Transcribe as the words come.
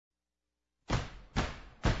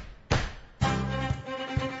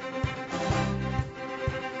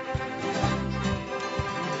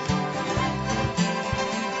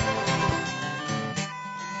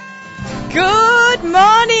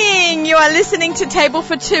are listening to Table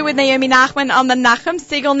for Two with Naomi Nachman on the Nachum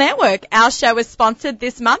Segal Network. Our show is sponsored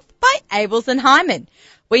this month by Abels and Hyman.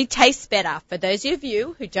 We taste better. For those of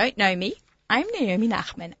you who don't know me, I'm Naomi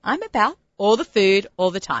Nachman. I'm about all the food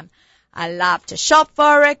all the time. I love to shop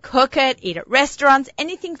for it, cook it, eat at restaurants,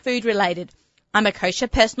 anything food related. I'm a kosher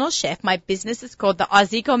personal chef. My business is called the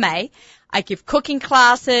Aussie Gourmet. I give cooking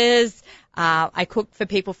classes. I cook for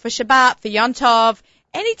people for Shabbat, for Yom Tov.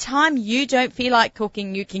 Anytime you don't feel like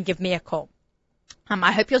cooking, you can give me a call.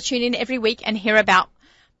 I hope you'll tune in every week and hear about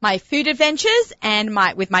my food adventures and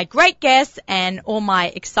with my great guests and all my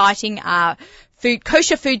exciting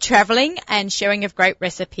kosher food traveling and sharing of great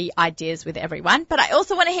recipe ideas with everyone. But I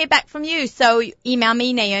also want to hear back from you. So email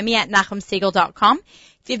me, naomi@nachumsegal.com.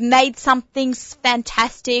 If you've made something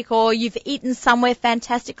fantastic or you've eaten somewhere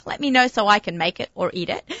fantastic, let me know so I can make it or eat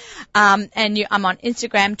it. I'm on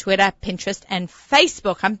Instagram, Twitter, Pinterest, and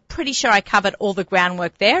Facebook. I'm pretty sure I covered all the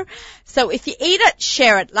groundwork there. So if you eat it,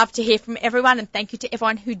 share it. Love to hear from everyone, and thank you to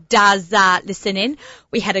everyone who does listen in.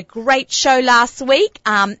 We had a great show last week,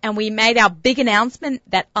 and we made our big announcement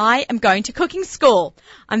that I am going to cooking school.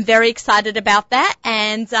 I'm very excited about that,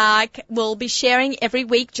 and we'll be sharing every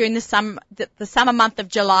week during the summer month of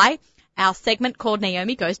July, our segment called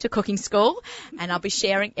Naomi Goes to Cooking School, and I'll be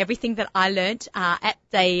sharing everything that I learnt at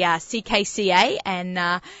the CKCA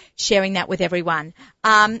and sharing that with everyone.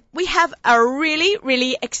 We have a really,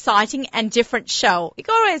 really exciting and different show.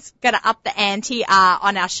 We're always going to up the ante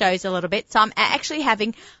on our shows a little bit, so I'm actually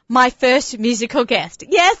having my first musical guest.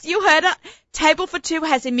 Yes, you heard it. Table for Two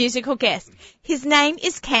has a musical guest. His name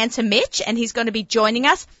is Cantor Mitch, and he's going to be joining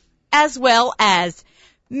us, as well as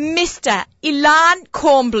Mr. Ilan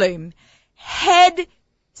Kornblum, head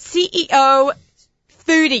CEO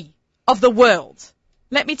foodie of the world.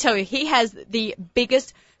 Let me tell you, he has the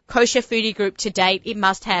biggest kosher foodie group to date. It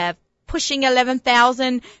must have pushing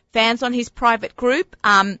 11,000 fans on his private group.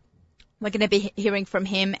 We're going to be hearing from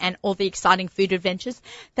him and all the exciting food adventures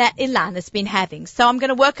that Ilan has been having. So I'm going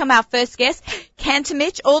to welcome our first guest, Cantor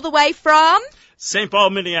Mitch, all the way from St. Paul,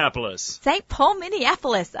 Minneapolis. St. Paul,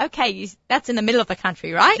 Minneapolis. Okay, that's in the middle of the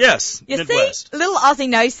country, right? Yes, you Midwest. See, little Aussie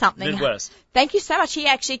knows something. Midwest. Thank you so much. He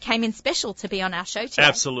actually came in special to be on our show today.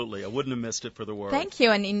 Absolutely. I wouldn't have missed it for the world. Thank you.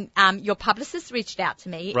 And your publicist reached out to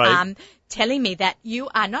me, right, telling me that you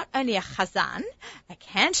are not only a chazan, a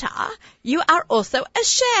cantor, you are also a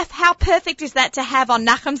chef. How perfect is that to have on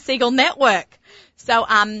Nachum Segal Network? So,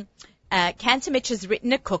 Cantor Mitch has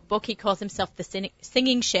written a cookbook. He calls himself the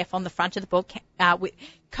singing chef on the front of the book, with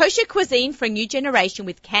Kosher Cuisine for a New Generation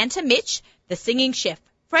with Cantor Mitch, the singing chef.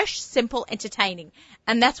 Fresh, simple, entertaining.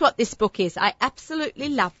 And that's what this book is. I absolutely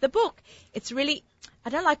love the book. It's really, I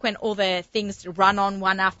don't like when all the things run on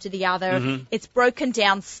one after the other. Mm-hmm. It's broken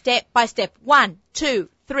down step by step. 1, 2,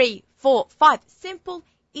 3, 4, 5. Simple,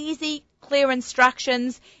 easy, clear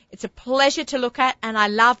instructions. It's a pleasure to look at, and I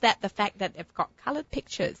love the fact that they've got colored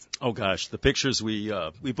pictures. Oh gosh, the pictures we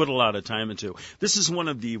put a lot of time into. This is one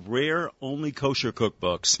of the rare only kosher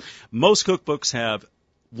cookbooks. Most cookbooks have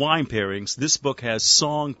wine pairings. This book has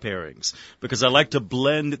song pairings because I like to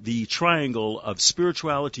blend the triangle of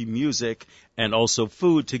spirituality, music, and also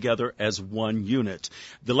food together as one unit.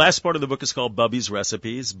 The last part of the book is called Bubby's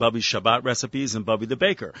Recipes, Bubby's Shabbat Recipes, and Bubby the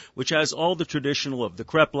Baker, which has all the traditional of the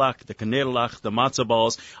kreplach, the kanelach, the matzah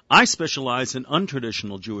balls. I specialize in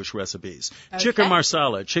untraditional Jewish recipes. Okay. Chicken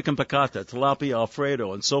marsala, chicken piccata, tilapia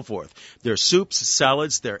alfredo, and so forth. There are soups,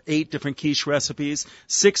 salads, there are 8 different quiche recipes,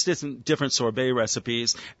 6 different sorbet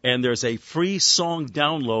recipes, and there's a free song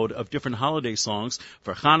download of different holiday songs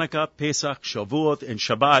for Hanukkah, Pesach, Shavuot, and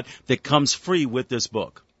Shabbat that comes free with this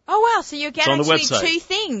book. Oh, wow. So you're getting actually 2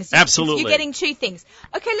 things. Absolutely. You're getting 2 things.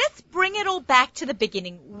 Okay, let's bring it all back to the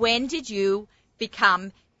beginning. When did you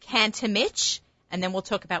become Cantor Mitch? And then we'll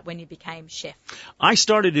talk about when you became chef. I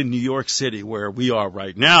started in New York City, where we are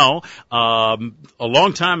right now, a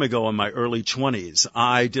long time ago in my early 20s.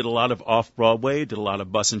 I did a lot of off-Broadway, did a lot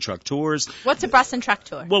of bus and truck tours. What's a bus and truck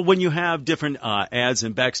tour? Well, when you have different ads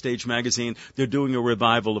in Backstage Magazine, they're doing a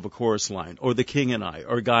revival of a chorus line, or The King and I,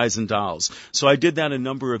 or Guys and Dolls. So I did that a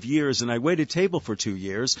number of years, and I waited table for 2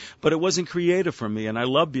 years, but it wasn't creative for me, and I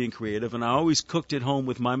love being creative, and I always cooked at home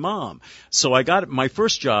with my mom. So I got my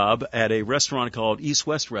first job at a restaurant called called East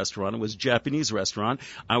West Restaurant. It was a Japanese restaurant.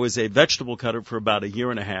 I was a vegetable cutter for about a year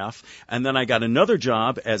and a half, and then I got another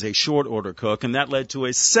job as a short order cook, and that led to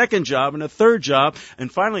a second job and a third job,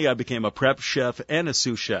 and finally I became a prep chef and a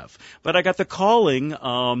sous chef. But I got the calling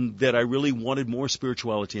that I really wanted more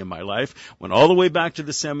spirituality in my life. Went all the way back to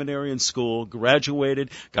the seminary and school, graduated,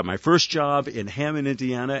 got my first job in Hammond,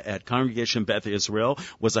 Indiana at Congregation Beth Israel,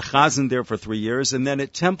 was a chazan there for 3 years, and then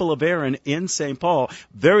at Temple of Aaron in St. Paul,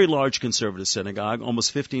 very large conservative synagogue,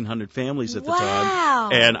 almost 1,500 families at the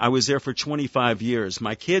time. And I was there for 25 years.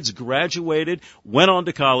 My kids graduated, went on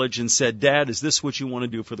to college, and said, Dad, is this what you want to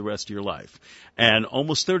do for the rest of your life? And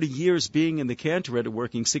almost 30 years being in the cantorate,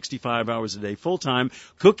 working 65 hours a day full-time,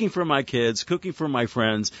 cooking for my kids, cooking for my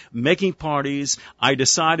friends, making parties, I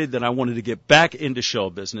decided that I wanted to get back into show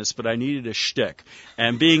business, but I needed a shtick.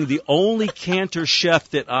 And being the only cantor chef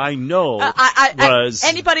that I know was...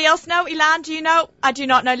 Anybody else know? Ilan, do you know? I do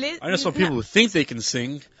not know. Liz? I know some people who think they can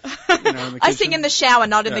sing. I sing in the shower,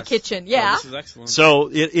 not in the kitchen. Yeah. Oh, this is excellent. So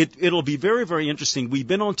it'll be very, very interesting. We've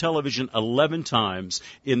been on television 11 times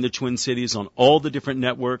in the Twin Cities on all the different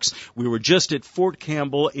networks. We were just at Fort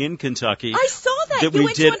Campbell in Kentucky. I saw that. We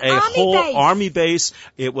went did to an a army whole base. army base.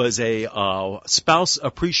 It was a spouse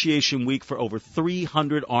appreciation week for over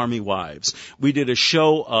 300 army wives. We did a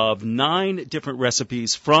show of 9 different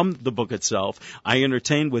recipes from the book itself. I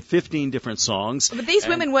entertained with 15 different songs. But these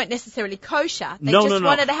women weren't necessarily kosher. They No, just no, no.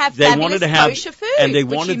 wanted to have They fabulous wanted to have, kosher food. and they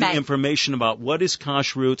which wanted you the made. information about what is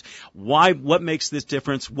kashrut, what makes this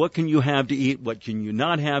difference, what can you have to eat, what can you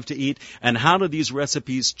not have to eat, and how do these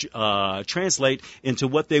recipes translate into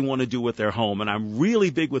what they want to do with their home. And I'm really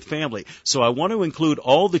big with family, so I want to include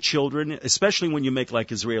all the children, especially when you make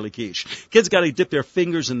like Israeli quiche. Kids got to dip their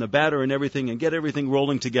fingers in the batter and everything and get everything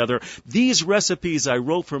rolling together. These recipes I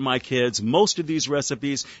wrote for my kids. Most of these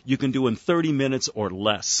recipes you can do in 30 minutes or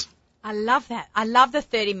less. I love that. I love the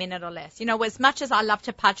 30-minute or less. You know, as much as I love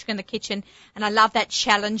to pachka in the kitchen and I love that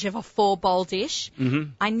challenge of a 4-bowl dish,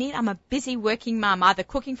 I'm a busy working mum, either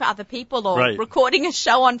cooking for other people or recording a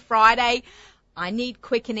show on Friday. I need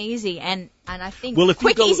quick and easy, and I think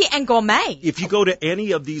quick, easy, and gourmet. If you go to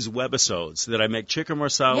any of these webisodes that I make, chicken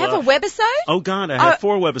marsala. You have a webisode? Oh, God, I have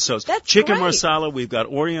 4 webisodes. That's chicken great. marsala, we've got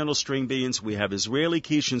Oriental string beans, we have Israeli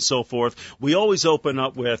quiche and so forth. We always open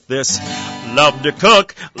up with this, love to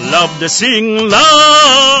cook, love to sing,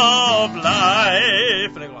 love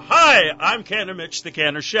life. And I go, hi, I'm Cantor Mitch, the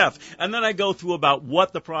Cantor Chef. And then I go through about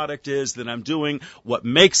what the product is that I'm doing, what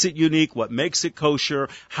makes it unique, what makes it kosher,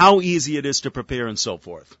 how easy it is to prepare, and so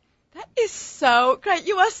forth. That is so great.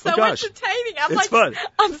 You are so entertaining. It's fun.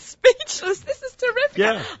 I'm speechless. This is terrific.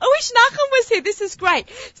 Yeah. I wish Nachum was here. This is great.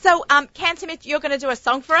 So, Cantor Mitch, you're going to do a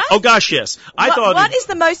song for us? Oh, gosh, yes. What is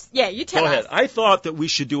the most... Yeah, you tell us. Go ahead. I thought that we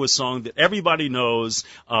should do a song that everybody knows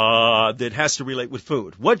that has to relate with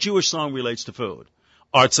food. What Jewish song relates to food?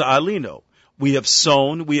 Arza Alino. We have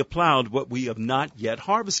sown, we have plowed what we have not yet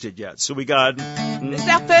harvested yet. So we got... This is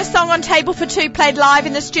our first song on Table for Two, played live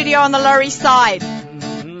in the studio on the Lower East Side.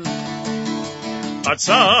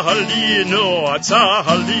 Arza Alino, Arza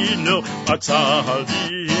Alino, Arza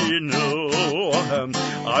Alino.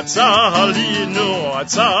 Arza Alino,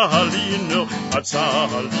 Arza Alino, Arza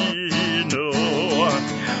Alino.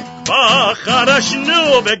 כבר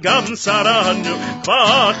חרשנו וגם שרנו,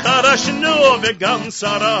 כבר חרשנו וגם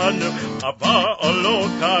שרנו, אבל לא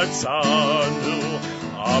קצרנו,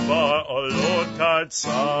 אבל לא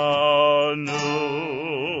קצרנו.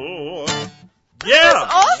 Yeah!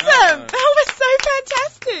 That's awesome! That was so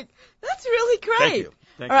fantastic! That's really great. Thank you.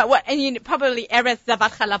 All right, what? And you probably Eretz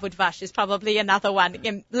Zavat Chalav Udvash is probably another one.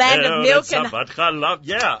 Land of milk and Zavat Chalav.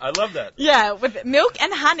 Yeah, I love that. Yeah, with milk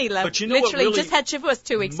and honey. But you know literally what really, just had Shavuos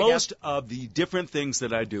 2 weeks ago. Most of the different things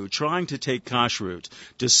that I do, trying to take kashrut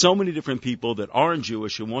to so many different people that aren't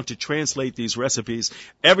Jewish and want to translate these recipes,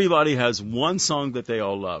 everybody has one song that they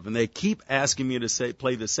all love, and they keep asking me to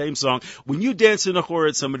play the same song. When you dance in a chor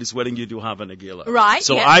at somebody's wedding, you do Hava Nagila. Right.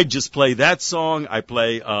 So I just play that song. I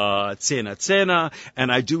play Tzena Tzena,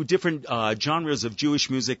 and I do different genres of Jewish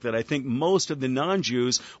music that I think most of the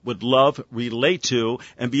non-Jews would love, relate to,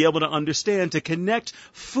 and be able to understand, to connect.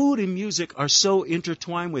 Food and music are so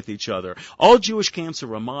intertwined with each other. All Jewish camps are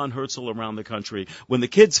Ramon Herzl around the country. When the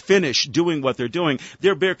kids finish doing what they're doing,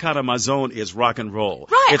 their Birkat HaMazon is rock and roll.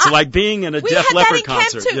 Right. It's like being in a Def Leppard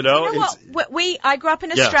concert, too. you know? You know what? I grew up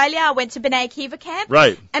in Australia. I went to B'nai Akiva camp.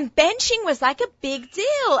 Right. And benching was like a big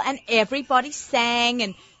deal, and everybody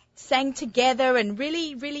sang together and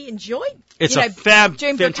really, really enjoyed. It's doing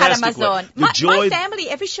fantastic Birkat way. My family,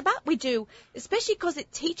 every Shabbat we do, especially because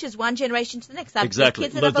it teaches one generation to the next. I have Exactly.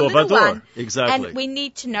 kids that have a little one. Exactly. And we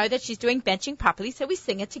need to know that she's doing benching properly, so we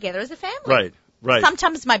sing it together as a family. Right. Right.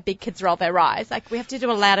 Sometimes my big kids roll their eyes, like, we have to do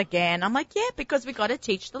it loud again. I'm like, yeah, because we got to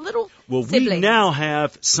teach the little siblings. We now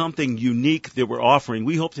have something unique that we're offering.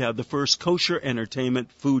 We hope to have the first kosher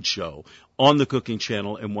entertainment food show on the Cooking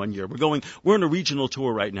Channel in 1 year. We're on a regional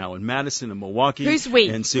tour right now in Madison and Milwaukee. Who's we?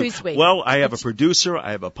 Who's we? Well, I have a producer,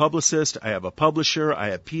 I have a publicist, I have a publisher, I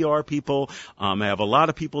have PR people. I have a lot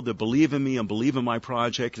of people that believe in me and believe in my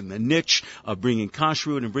project and the niche of bringing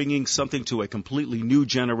kashrut and bringing something to a completely new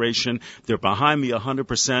generation. They're behind me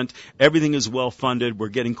 100%. Everything is well funded. We're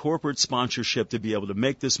getting corporate sponsorship to be able to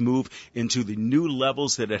make this move into the new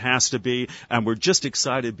levels that it has to be, and we're just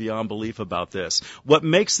excited beyond belief about this. What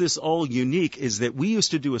makes this all unique is that we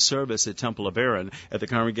used to do a service at Temple of Aaron at the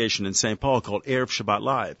congregation in St. Paul called Erev Shabbat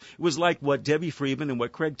Live. It was like what Debbie Friedman and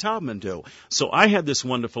what Craig Taubman do. So I had this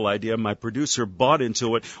wonderful idea. My producer bought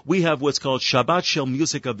into it. We have what's called Shabbat Shel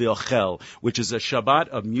Musica V'Ochel, which is a Shabbat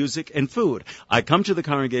of music and food. I come to the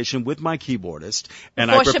congregation with my keyboardist, and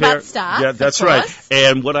I prepare. Shabbat starts, yeah, that's right.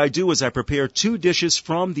 And what I do is I prepare 2 dishes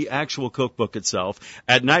from the actual cookbook itself.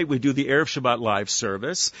 At night we do the Erev Shabbat Live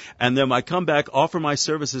service, and then I come back, offer my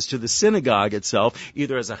services to the synagogue itself,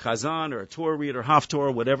 either as a chazan or a Torah reader,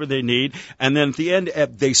 haftorah, whatever they need. And then at the end,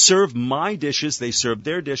 they serve my dishes, they serve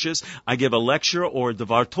their dishes. I give a lecture or a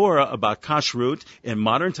Devar Torah about kashrut in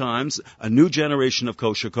modern times, a new generation of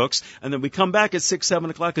kosher cooks. And then we come back at 6, 7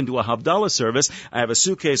 o'clock and do a Havdalah service. I have a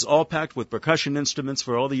suitcase all packed with percussion instruments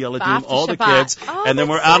for all the Yeladim, all the kids. And then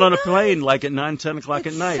we're out on a plane like at 9, 10 o'clock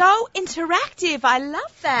at night. So interactive. I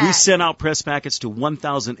love that. We sent out press packets to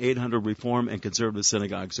 1,800 Reform and Conservative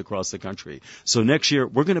synagogues across the country. So next year,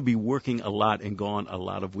 we're going to be working a lot and gone a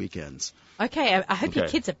lot of weekends. Okay, I hope your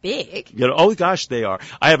kids are big. Oh, gosh, they are.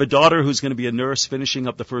 I have a daughter who's going to be a nurse finishing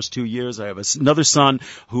up the first 2 years. I have another son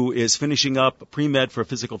who is finishing up pre-med for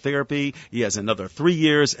physical therapy. He has another 3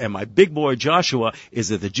 years. And my big boy, Joshua,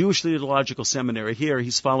 is at the Jewish Theological Seminary here.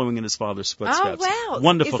 He's following in his father's footsteps. Oh, wow.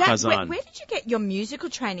 Wonderful chazan. Where did you get your musical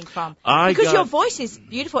training from? Because your voice is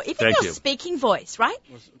beautiful. Even your speaking voice, right?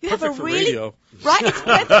 You have a really... radio. Right, it's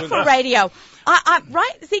perfect for radio.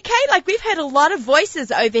 Right, ZK, like we've had a lot of voices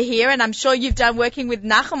over here, and I'm sure you've done working with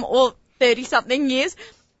Nachum all 30-something years.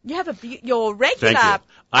 You have your regular... Thank you.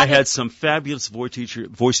 I had some fabulous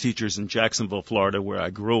voice teachers in Jacksonville, Florida, where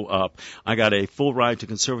I grew up. I got a full ride to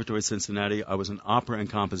Conservatory Cincinnati. I was an opera and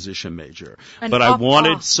composition major. But I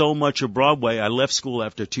wanted so much of Broadway. I left school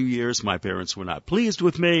after 2 years. My parents were not pleased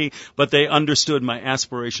with me, but they understood my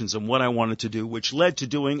aspirations and what I wanted to do, which led to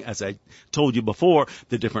doing, as I told you before,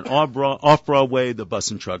 the different off-Broadway, the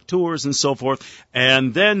bus and truck tours, and so forth.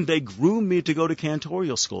 And then they groomed me to go to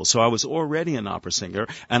cantorial school. So I was already an opera singer,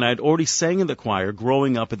 and I'd already sang in the choir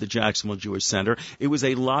growing up at the Jacksonville Jewish Center. It was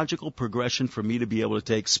a logical progression for me to be able to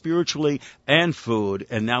take spiritually and food,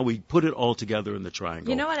 and now we put it all together in the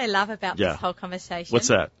triangle. You know what I love about this whole conversation? What's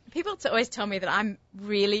that? People always tell me that I'm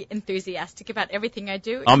really enthusiastic about everything I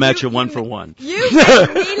do. I'll match you 1 for 1. You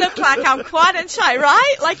make me look like I'm quiet and shy,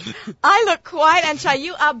 right? Like, I look quiet and shy.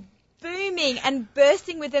 You are booming and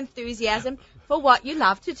bursting with enthusiasm for what you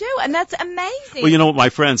love to do, and that's amazing. Well, you know what, my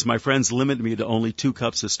friends limit me to only 2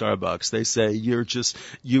 cups of Starbucks. They say you're just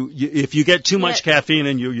if you get too much caffeine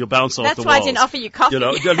and you'll bounce off the walls. That's why I didn't offer you coffee.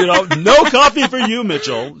 No coffee for you,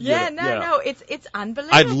 Mitchell. No, it's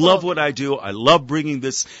unbelievable. I love what I do. I love bringing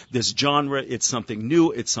this genre. It's something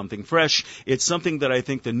new. It's something fresh. It's something that I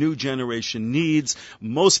think the new generation needs.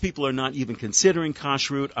 Most people are not even considering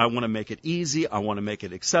kashrut. I want to make it easy. I want to make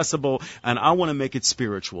it accessible, and I want to make it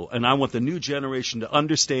spiritual. And I want the new generation to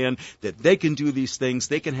understand that they can do these things.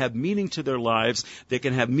 They can have meaning to their lives. They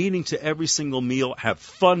can have meaning to every single meal, have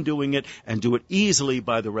fun doing it, and do it easily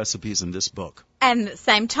by the recipes in this book. And at the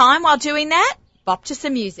same time, while doing that, bop to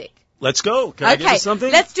some music. Let's go. Can I give you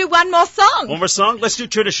something? Let's do one more song. One more song? Let's do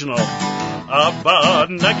traditional. Abba,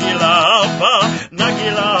 Nagila, Abba,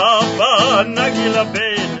 Nagila,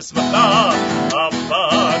 Ben, Smaka. Abba,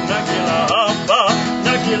 Nagila,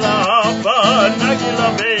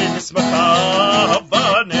 Nagila, Ben, Smaka.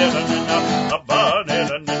 Abba, Nena, Abba,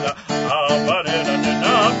 Nena, Abba,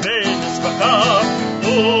 Nena, Ben, Smaka.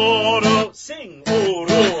 Uru, sing,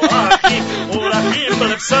 Uru, Achim,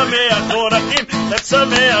 let's sameach Orachim, let's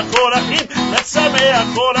sameach Orachim, let's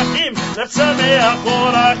sameach Orachim, let's sameach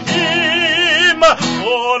Orachim,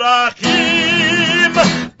 Orachim,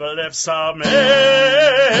 b'lev sameach.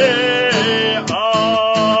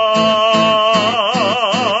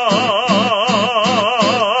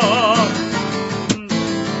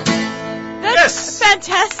 That's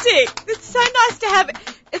fantastic. It's so nice to have.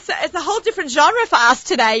 It's a whole different genre for us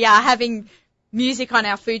today, having music on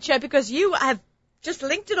our food show, because you have just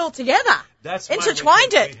linked it all together. That's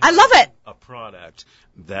intertwined it. I love it. a product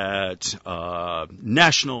that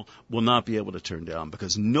National will not be able to turn down,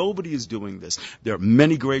 because nobody is doing this. There are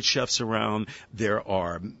many great chefs around. There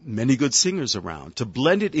are many good singers around. To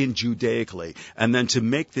blend it in Judaically and then to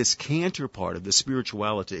make this cantor part of the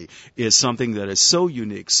spirituality is something that is so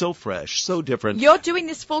unique, so fresh, so different. You're doing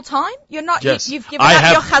this full time? You're not. Yes. You've given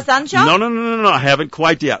up your chazan job? No. I haven't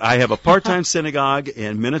quite yet. I have a part-time synagogue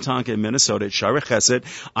in Minnetonka, in Minnesota, at Shaarei Chesed.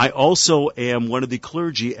 I also am one of the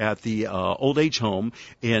clergy at the old age home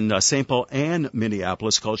in St. Paul and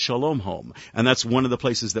Minneapolis called Shalom Home, and that's one of the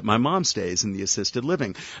places that my mom stays in the assisted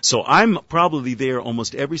living. So I'm probably there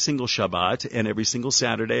almost every single Shabbat and every single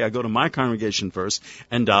Saturday. I go to my congregation first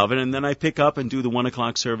and daven, and then I pick up and do the 1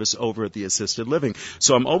 o'clock service over at the assisted living.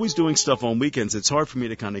 So I'm always doing stuff on weekends. It's hard for me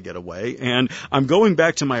to kind of get away, and I'm going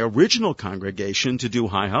back to my original congregation to do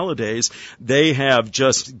high holidays. They have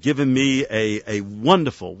just given me a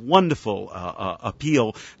wonderful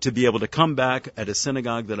appeal to be able to come back at a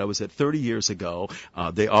synagogue that I was at 30 years ago.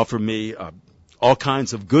 They offer me all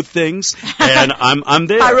kinds of good things, and I'm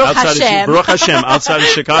there Baruch Hashem, outside of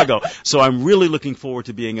Chicago. So I'm really looking forward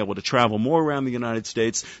to being able to travel more around the United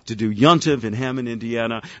States, to do Yontiv in Hammond,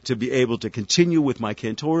 Indiana, to be able to continue with my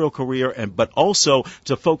cantorial career, but also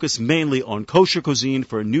to focus mainly on kosher cuisine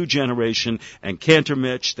for a new generation, and Cantor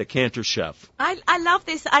Mitch, the Cantor Chef. I love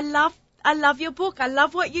this. I love your book. I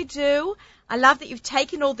love what you do. I love that you've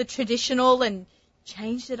taken all the traditional and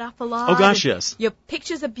changed it up a lot. Oh, gosh, yes. Your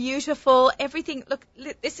pictures are beautiful. Everything. Look,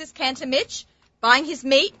 this is Cantor Mitch buying his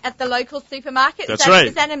meat at the local supermarket. That's right.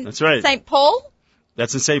 Is that in That's right. St. Paul?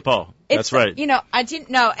 That's in St. Paul. That's right. You know, I didn't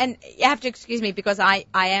know, and you have to excuse me because I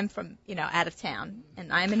am from, out of town,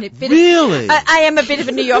 and I am a bit Really? I am a bit of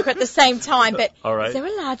a New Yorker at the same time, but All right. is there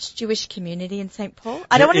a large Jewish community in St. Paul?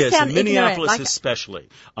 I don't want to There is, sound in Minneapolis ignorant. especially.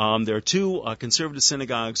 There are two conservative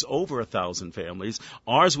synagogues, over 1,000 families.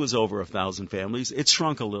 Ours was over 1,000 families. It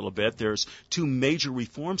shrunk a little bit. There's two major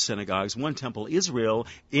Reform synagogues. One, Temple Israel,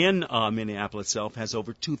 in Minneapolis itself, has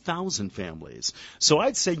over 2,000 families. So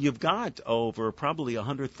I'd say you've got over probably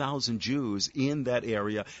 100,000 Jews in that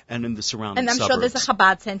area and in the surrounding And I'm suburbs. sure there's a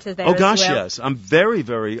Chabad center there Oh, gosh, as well. yes. I'm very,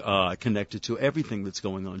 very connected to everything that's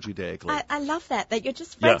going on Judaically. I love that you're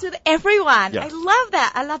just friends Yeah. with everyone. Yeah.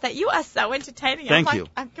 I love that. You are so entertaining. Thank you.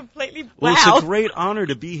 I'm completely Well, wow. it's a great honor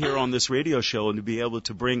to be here on this radio show and to be able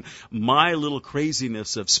to bring my little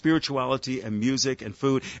craziness of spirituality and music and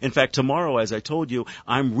food. In fact, tomorrow, as I told you,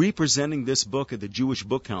 I'm representing this book at the Jewish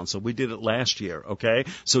Book Council. We did it last year, okay?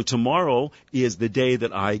 So tomorrow is the day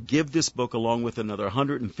that I give this book along with another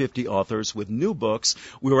 150 authors with new books.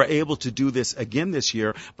 We were able to do this again this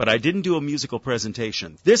year, but I didn't do a musical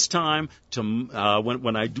presentation. This time,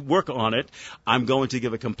 when I work on it, I'm going to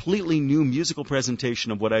give a completely new musical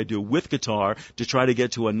presentation of what I do with guitar to try to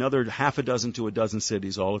get to another half a dozen to a dozen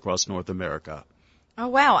cities all across North America. Oh,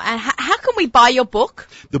 wow. And how can we buy your book?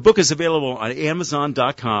 The book is available on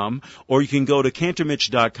Amazon.com, or you can go to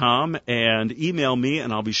cantormitch.com and email me,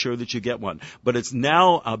 and I'll be sure that you get one. But it's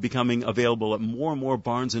now becoming available at more and more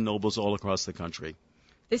Barnes & Nobles all across the country.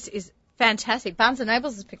 This is fantastic. Barnes &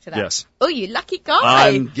 Nobles has picked it up. Yes. Oh, you lucky guy.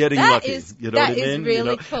 I'm getting lucky. You know what I mean? That is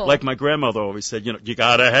really cool. Like my grandmother always said, you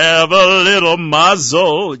gotta have a little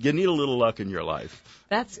mazel. You need a little luck in your life.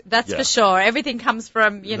 That's Yeah. for sure. Everything comes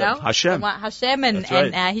from, Hashem. from Hashem, and, That's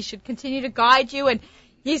right. and He should continue to guide you. And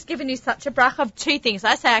He's given you such a bracha of two things.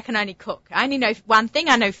 I say I can only cook. I only know one thing.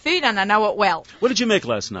 I know food, and I know it well. What did you make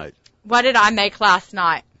last night? What did I make last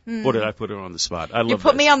night? Or did I put her on the spot? I love You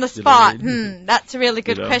put this. me on the You know what I spot. mean? That's a really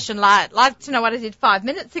good question. Like to know what I did 5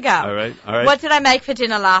 minutes ago. All right. What did I make for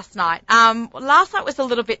dinner last night? Last night was a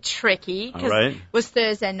little bit tricky because All right. it was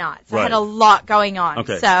Thursday night. So I Right. had a lot going on.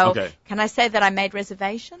 Okay, So okay. can I say that I made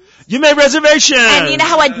reservations? You made reservations! And you know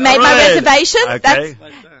how I made All my right. reservations? Okay.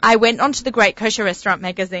 I went onto the Great Kosher Restaurant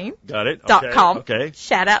Magazine. Got it. .com. Okay.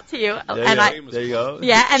 Shout out to you. There you go.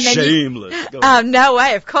 Yeah, and then Shameless. Go. no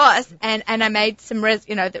way, of course. And I made some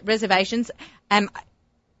reservations.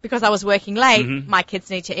 Because I was working late, my kids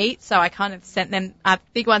need to eat, so I kind of sent them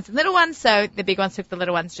big ones and little ones, so the big ones took the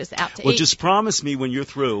little ones just out to Well, eat. just promise me when you're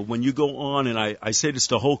through, when you go on, and I say this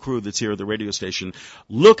to the whole crew that's here at the radio station,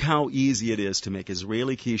 look how easy it is to make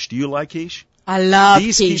Israeli quiche. Do you like quiche? I love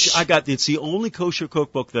These quiche. it's the only kosher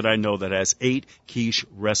cookbook that I know that has 8 quiche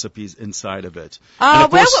recipes inside of it.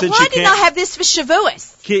 Why since you didn't I have this for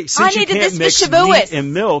Shavuos? Since I you needed can't this mix for Shavuos. meat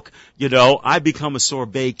and milk, I become a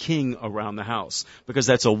sorbet king around the house because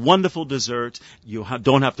that's a wonderful dessert. You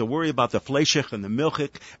don't have to worry about the fleischig and the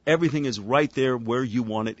milchig. Everything is right there where you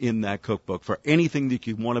want it in that cookbook for anything that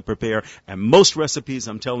you want to prepare. And most recipes,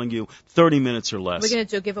 I'm telling you, 30 minutes or less. We're going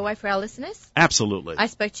to do a giveaway for our listeners. Absolutely. I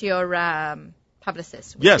spoke to your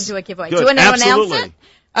publicist. We Yes. can do a giveaway. Good. Do you want to Absolutely. announce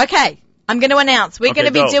it? Okay. I'm going to announce. We're Okay,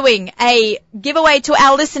 going to be go. doing a giveaway to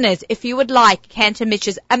our listeners. If you would like Cantor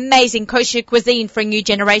Mitch's amazing kosher cuisine for a new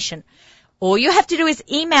generation, all you have to do is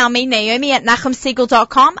email me,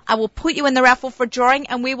 Naomi@nachumsiegel.com. I will put you in the raffle for drawing,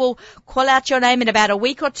 and we will call out your name in about a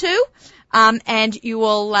week or two. And you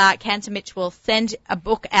will, Cantor Mitch will send a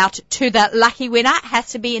book out to the lucky winner. It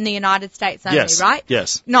has to be in the United States only, Yes, right?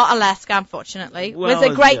 yes. Not Alaska, unfortunately. Well,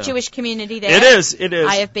 There's a great yeah. Jewish community there. It is. It is.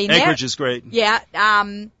 I have been Anchorage there. is great. Yeah.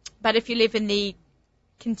 But if you live in the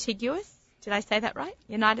contiguous, did I say that right?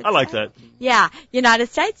 United I like States? that. Yeah,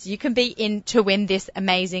 United States, you can be in to win this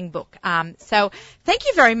amazing book. So thank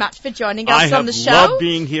you very much for joining us I on have the show. loved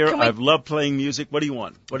being here. Can we- I've loved playing music. What do you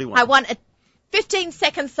want? What do you want? I want a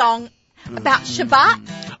 15-second song about Shabbat.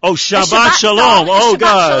 Oh, A Shabbat Shalom. song, Oh, a Shabbat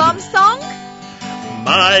God. Shalom song.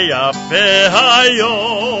 Maya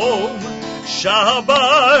Hayom,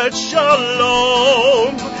 Shabbat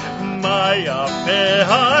Shalom. Maya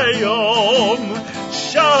Hayom,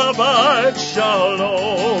 Shabbat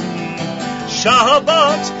Shalom.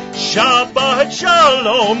 Shabbat, Shabbat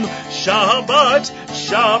Shalom. Shabbat,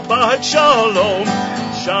 Shabbat Shalom.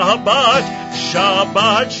 Shabbat,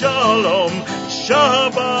 Shabbat Shalom.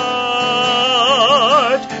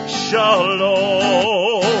 Shabbat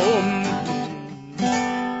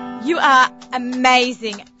Shalom. You are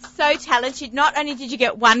amazing. So talented. Not only did you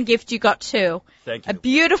get one gift, you got two. Thank A you.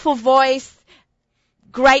 beautiful voice,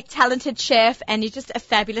 great talented chef, and you're just a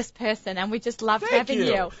fabulous person, and we just love Thank having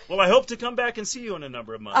you. Well, I hope to come back and see you in a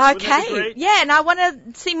number of months. Wouldn't that be Okay. great? Yeah, and I want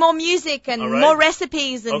to see more music and All right. more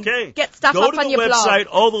recipes and Okay. get stuff go up to on the your website. blog.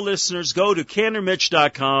 All the listeners, go to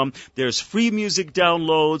CantorMitch.com. There's free music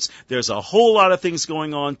downloads. There's a whole lot of things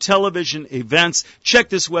going on. Television, events. Check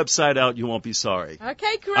this website out. You won't be sorry.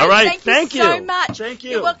 Okay, great. All right, Thank you thank so you. much. Thank you.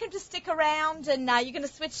 You're welcome to stick around, and you're going to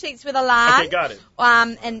switch seats with Alan. Okay, got it.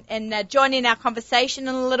 And join in our conversation in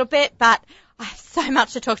a little bit. But I have so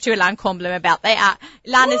much to talk to Ilan Kornblum about.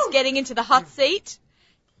 Ilan is getting into the hot seat.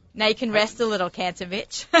 Now you can rest a little, Cantor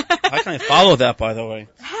Mitch. How can I follow that, by the way?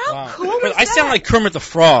 How cool But is I sound that? like Kermit the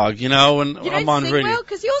Frog, you know, when You I'm don't on sing radio. well?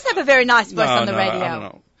 Because you also have a very nice voice on the radio. I don't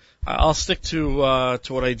know. I'll stick to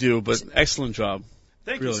what I do, but excellent job.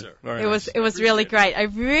 Thank Really, you, sir. very It was nice. really great. I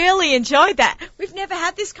really enjoyed that. We've never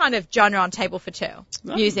had this kind of genre on Table for Two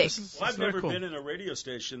No, music. this is Well, I've very never cool. been in a radio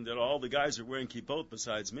station that all the guys are wearing kippot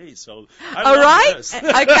besides me, so I All love right. this.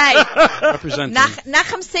 Okay. Representing.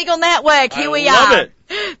 Nachum Siegel Network. Here I we love are. it.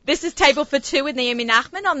 This is Table for Two with Naomi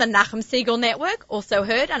Nachman on the Nachum Siegel Network, also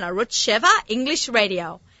heard on Arutz Sheva English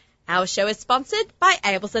Radio. Our show is sponsored by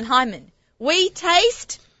Abels and Hyman. We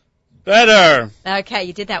taste. Better. Okay,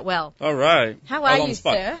 you did that well. All right. How I are was on you, the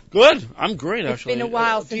spot. sir? Good. I'm great, It's actually. been a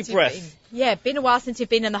while Deep since you've breath. been. Yeah, been a while since you've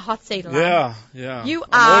been in the hot seat, Alana. Yeah, yeah. You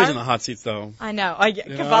I'm always are- in the hot seat, though. I know. You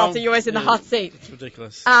Cavalta, know? you're always in the Yeah. hot seat. It's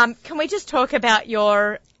ridiculous. Can we just talk about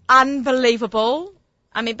your unbelievable,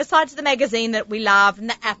 besides the magazine that we love and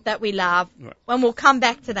the app that we love, Right. when we'll come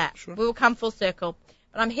back to that. Sure. We'll come full circle.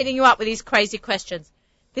 But I'm hitting you up with these crazy questions.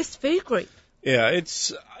 This food group. Yeah,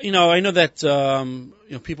 it's, I know that,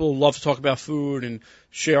 people love to talk about food and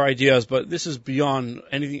share ideas, but this is beyond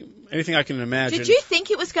anything I can imagine. Did you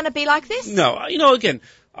think it was going to be like this? No, again,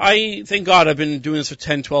 I thank God I've been doing this for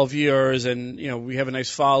 10, 12 years and, we have a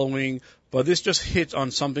nice following, but this just hit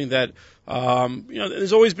on something that,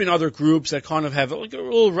 there's always been other groups that kind of have like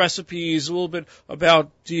little recipes, a little bit about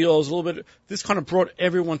deals, a little bit, this kind of brought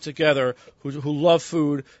everyone together who love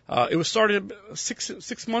food. It was started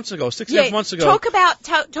six months ago, 6.5 months ago. Talk about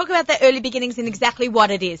the early beginnings and exactly what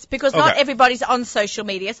it is, because not Okay. everybody's on social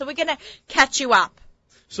media, so we're going to catch you up.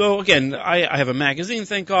 So again, I have a magazine,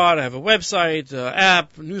 thank God. I have a website,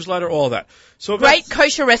 app, newsletter, all that. So Great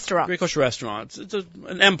kosher restaurant. Great Kosher Restaurant. It's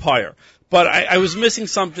an empire. But I was missing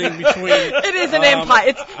something between. It is an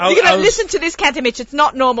empire. You're going to listen to this, Cantor Mitch. It's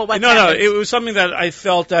not normal what's No, happened. it was something that I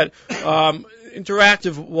felt that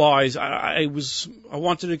interactive wise, I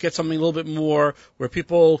wanted to get something a little bit more where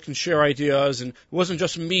people can share ideas, and it wasn't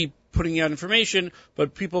just me putting out information,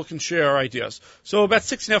 but people can share ideas. So about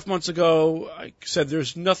 6.5 months ago, I said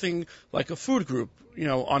there's nothing like a food group,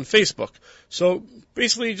 on Facebook. So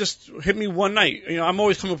basically just hit me one night. I'm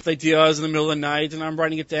always coming up with ideas in the middle of the night, and I'm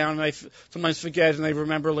writing it down, and I sometimes forget, and I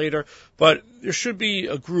remember later. But there should be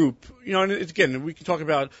a group, and again, we can talk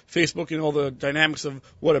about Facebook and all the dynamics of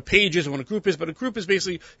what a page is and what a group is, but a group is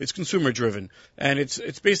basically, it's consumer driven. And it's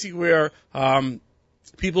basically where,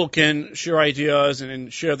 people can share ideas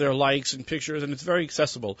and share their likes and pictures, and it's very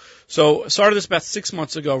accessible. So I started this about 6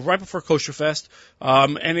 months ago, right before Kosher Fest,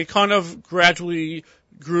 and it kind of gradually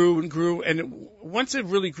grew and grew, and once it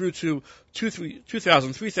really grew to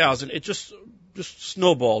 2,000, 3,000, it just just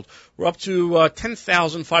snowballed. We're up to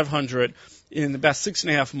 10,500 in about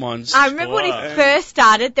 6.5 months. I remember when it first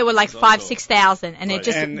started, there were like 6,000, and Right. it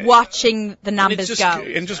just watching the numbers and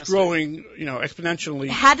go. And just growing, exponentially.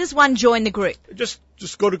 How does one join the group? Just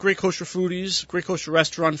go to Great Kosher Foodies, Great Kosher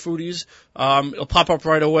Restaurant Foodies. It'll pop up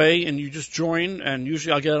right away, and you just join. And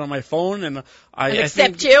usually I'll get it on my phone, and I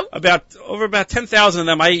accept think you? over about 10,000 of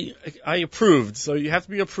them I approved. So you have to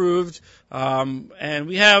be approved. And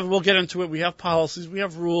we'll get into it. We have policies, we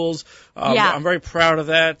have rules. Yeah. I'm very proud of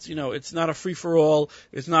that. It's not a free for all.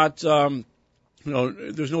 It's not.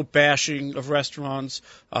 There's no bashing of restaurants,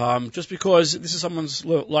 just because this is someone's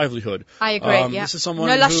livelihood. I agree, yeah. This is someone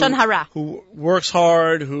No lashon hara. who works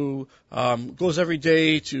hard, who goes every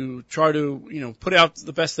day to try to, put out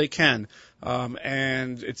the best they can.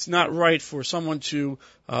 And it's not right for someone to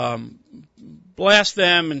blast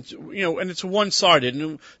them, and it's one-sided.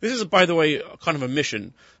 And this is, by the way, kind of a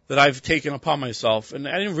mission that I've taken upon myself. And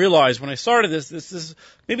I didn't realize when I started this is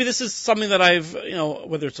something that I've,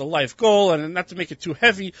 whether it's a life goal, and not to make it too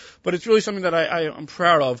heavy, but it's really something that I'm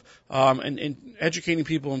proud of, and educating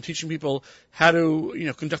people and teaching people how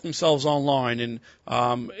to, conduct themselves online, and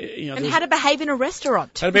how to behave in a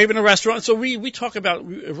restaurant. How to behave in a restaurant. So we talk about,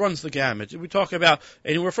 it runs the gamut. We talk about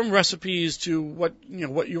anywhere from recipes to what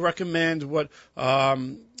you recommend,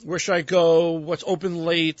 where should I go, what's open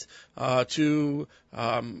late, to,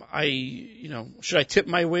 should I tip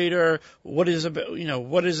my waiter? What is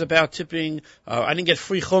about tipping? I didn't get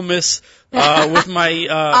free hummus, with my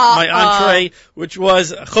entree, which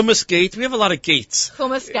was Hummus Gate. We have a lot of gates.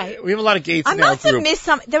 Hummus Gate. We have a lot of gates I in our must have group. missed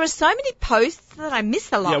some. There are so many posts that I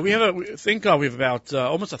missed a lot. Yeah, thank God we have about,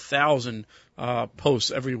 almost 1,000, posts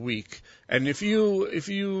every week. And if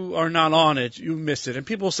you are not on it, you miss it. And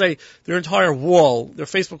people say their entire wall, their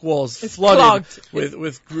Facebook wall is flooded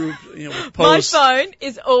with group, with posts. My phone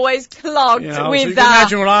is always clogged with. So you can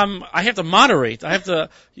imagine I have to moderate. I have to,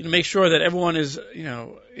 make sure that everyone is,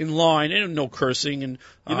 in line, and no cursing, and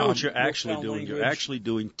you know what you're actually foul doing? language. You're actually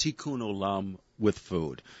doing tikkun olam with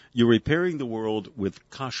food. You're repairing the world with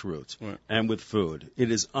kashrut and with food.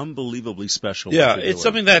 It is unbelievably special. Yeah, what you're it's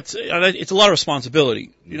doing. something it's a lot of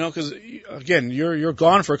responsibility, because again, you're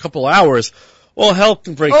gone for a couple of hours. All hell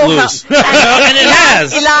can break loose. And it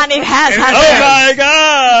has. Ilan, it has. Oh my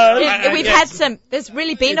God! We've had some. There's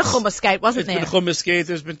really been a hummus gate, wasn't there? There's been Hummus Gate.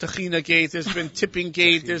 There's been Tahina Gate. There's been Tipping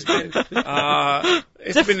Gate. There's been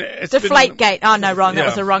Deflate gate. Oh no, wrong. That Yeah.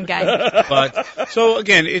 was the wrong gate. But so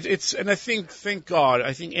again, it's and I think, thank God,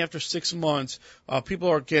 I think after 6 months, people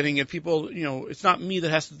are getting it. People, it's not me that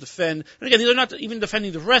has to defend. And again, they're not even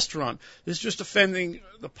defending the restaurant. It's just defending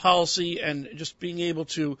the policy and just being able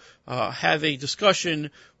to have a discussion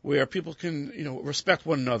where people can, respect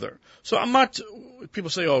one another. So I'm not. People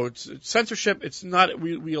say, "Oh, it's censorship." It's not.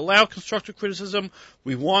 We allow constructive criticism.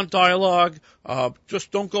 We want dialogue.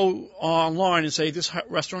 Just don't go online and say this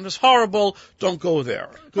restaurant is horrible. Don't go there.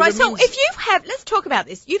 Right. So if you have, let's talk about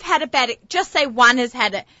this. You've had just say one has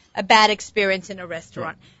had a bad experience in a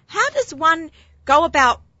restaurant. How does one go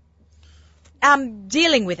about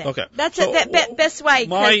dealing with it? Okay. That's So, the best way.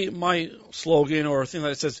 My slogan or a thing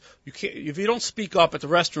that says if you don't speak up at the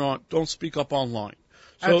restaurant, don't speak up online.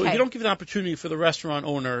 So Okay. if you don't give an opportunity for the restaurant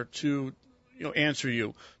owner to answer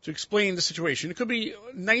you, to explain the situation. It could be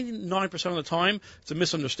 99% of the time it's a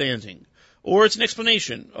misunderstanding, or it's an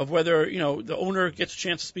explanation of whether the owner gets a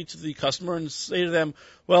chance to speak to the customer and say to them,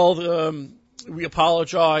 well, we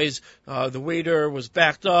apologize. The waiter was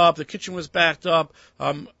backed up. The kitchen was backed up.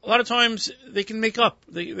 A lot of times they can make up.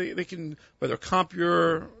 They can whether comp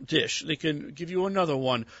your dish. They can give you another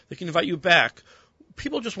one. They can invite you back.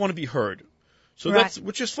 People just want to be heard. So Right.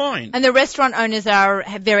 which is fine. And the restaurant owners are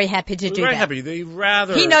very happy to do Very that. happy. They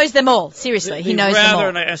rather. He knows them all. Seriously, he knows them all.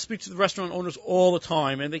 And I speak to the restaurant owners all the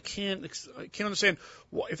time, and they can't understand.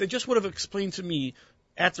 If they just would have explained to me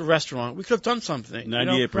at the restaurant, we could have done something.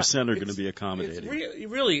 98% are going to be accommodating.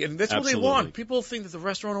 It's really, and that's Absolutely. what they want. People think that the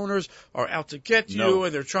restaurant owners are out to get you, No.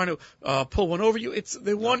 and they're trying to pull one over you.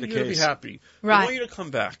 They want the you to be case. happy. Right. They want you to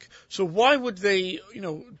come back. So why would they,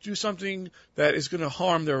 do something that is going to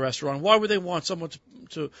harm their restaurant? Why would they want someone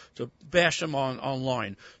to bash them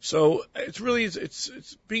online? So it's really it's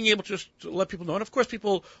being able to let people know. And of course,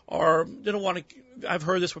 people they don't want to. I've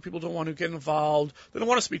heard this where people don't want to get involved. They don't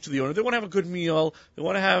want to speak to the owner. They want to have a good meal. They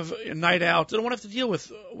want to have a night out. They don't want to have to deal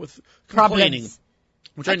with complaining, Problems.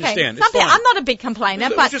 which I understand. It's Something, fine. I'm not a big complainer,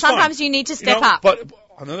 Which but is sometimes fine. you need to step up. But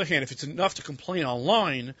on the other hand, if it's enough to complain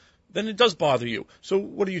online, then it does bother you. So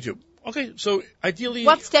what do you do? Okay, so ideally,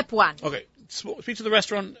 What's step one? okay, speak to the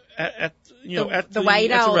restaurant at the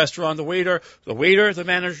waiter, at the restaurant, the waiter, the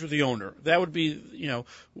manager, the owner. That would be,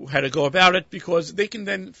 how to go about it, because they can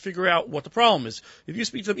then figure out what the problem is. If you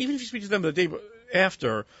speak to them, even if you speak to them the day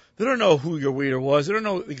after, they don't know who your waiter was. They don't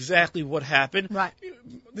know exactly what happened. Right.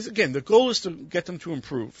 Again, the goal is to get them to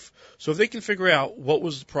improve. So if they can figure out what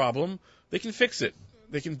was the problem, they can fix it.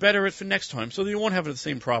 They can better it for next time, so they won't have the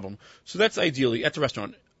same problem. So that's ideally at the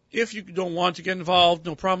restaurant. If you don't want to get involved,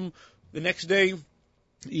 no problem. The next day,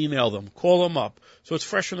 email them, call them up, so it's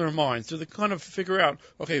fresh in their minds. So they kind of figure out,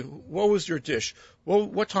 okay, what was your dish? Well,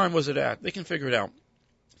 what time was it at? They can figure it out.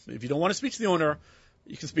 If you don't want to speak to the owner,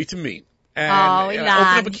 you can speak to me. And open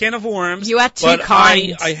up a can of worms. You are too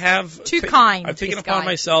kind. I have too kind. I've taken upon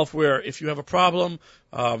myself where if you have a problem,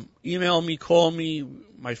 email me, call me.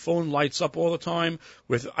 My phone lights up all the time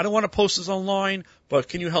with, I don't want to post this online, but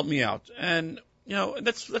can you help me out? And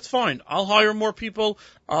that's fine. I'll hire more people.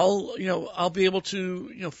 I'll be able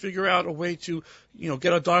to figure out a way to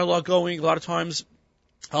get a dialogue going. A lot of times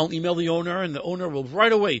I'll email the owner, and the owner will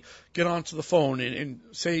right away get onto the phone and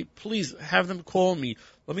say, please have them call me.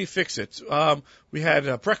 Let me fix it. We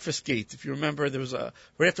had Breakfast Gate. If you remember, there was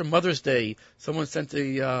right after Mother's Day, someone sent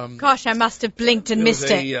a... Gosh, I must have blinked and missed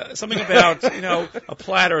it. Something about, a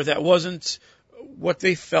platter that wasn't what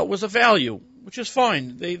they felt was a value, which is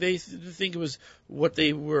fine. They didn't think it was what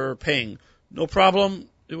they were paying. No problem.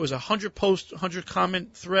 It was a 100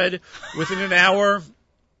 comment thread within an hour.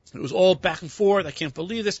 It was all back and forth. I can't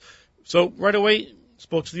believe this. So right away,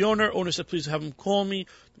 spoke to the owner. Owner said, please have them call me.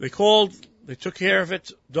 They called. They took care of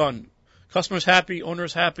it. Done. Customer's happy.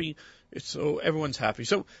 Owner's happy. So everyone's happy.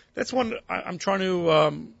 So that's one I'm trying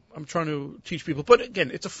to teach people. But again,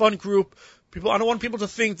 it's a fun group. I don't want people to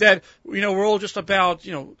think that, we're all just about,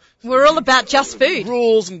 we're all about just food.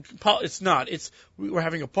 Rules and it's not. We're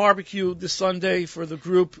having a barbecue this Sunday for the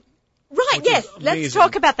group. Right, yes. Let's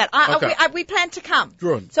talk about that. Okay. We plan to come.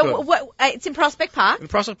 Good. So it's in Prospect Park? In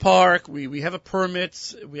Prospect Park. We have a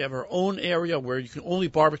permit. We have our own area where you can only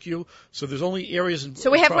barbecue. So there's only areas in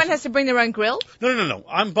So everyone has to bring their own grill? No.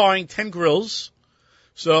 I'm buying 10 grills.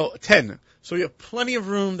 So 10. So you have plenty of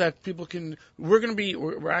room that people can.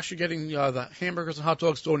 We're actually getting the hamburgers and hot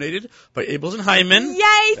dogs donated by Abels and Hyman.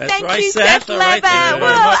 Yay! That's thank right, you, Seth. Seth All right, Leber.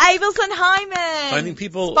 Whoa, Abels and Hyman. I think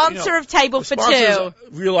people sponsor of Table for Two.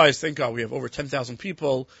 Realize, thank God, we have over 10,000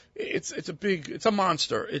 people. It's a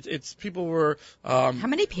monster. It's people were. How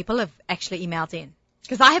many people have actually emailed in?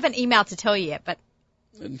 Because I haven't emailed to tell you yet, but.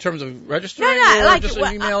 In terms of registering, or like just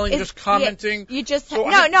emailing, just commenting. Yeah, you just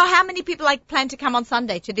how many people plan to come on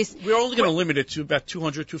Sunday to this? We're only going to limit it to about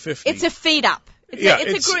 200, 250. It's a feed up.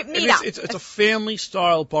 It's a group meet up. It's a family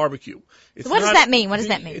style barbecue. So what does that mean? What does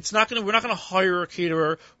that mean? We're not going to hire a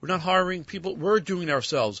caterer. We're not hiring people. We're doing it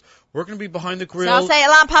ourselves. We're going to be behind the grill. So I'll say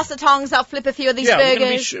alarm pasta tongs. I'll flip a few of these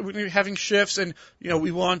burgers. We're going to be having shifts, and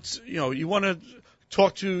we want you want to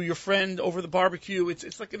talk to your friend over the barbecue.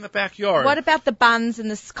 It's like in the backyard. What about the buns and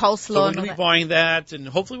the coleslaw? So we're going to be buying that, and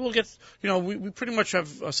hopefully we'll get, we pretty much have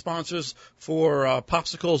sponsors for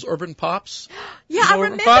popsicles, Urban Pops. Yeah, I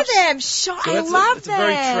remember them. Sure, I love them. It's a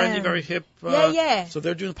very trendy, very hip. Yeah. So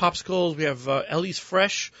they're doing popsicles. We have Ellie's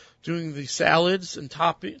Fresh doing the salads and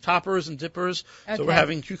toppers and dippers. Okay. So we're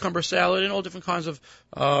having cucumber salad and all different kinds of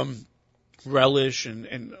relish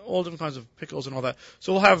and all different kinds of pickles and all that.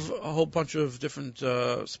 So we'll have a whole bunch of different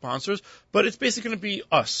sponsors, but it's basically going to be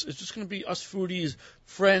us. It's just going to be us foodies,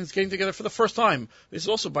 friends getting together for the first time. This is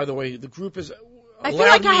also, by the way, the group is. I feel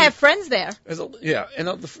like I have friends there. And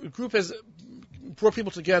the group has brought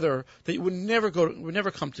people together that would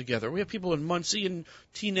never come together. We have people in Muncie and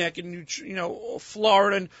Teaneck and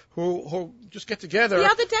Florida and who just get together. The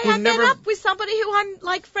other day I met up with somebody who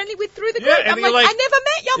I'm friendly with through the group. I'm I never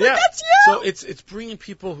met you, but that's you. So it's bringing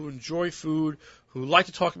people who enjoy food, who like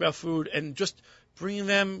to talk about food, and just bringing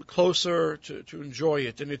them closer to enjoy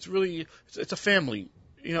it. And it's a family.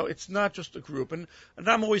 It's not just a group. And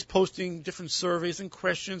I'm always posting different surveys and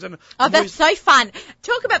questions. And that's so fun.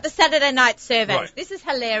 Talk about the Saturday night surveys. Right. This is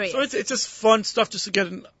hilarious. So it's just fun stuff just to get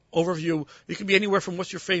an overview. It can be anywhere from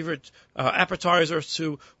what's your favorite appetizer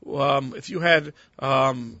to if you had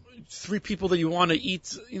 3 people that you want to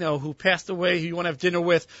eat, who passed away, who you want to have dinner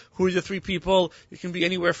with, who are the 3 people. It can be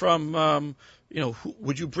anywhere from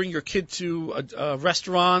would you bring your kid to a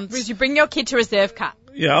restaurant? Would you bring your kid to Reserve Cut?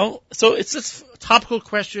 So it's just topical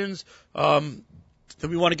questions that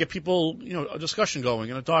we want to get people, a discussion going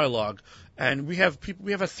and a dialogue. And we have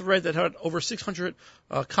a thread that had over 600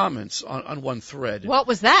 comments on one thread. What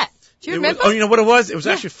was that? Do you remember? You know what it was? It was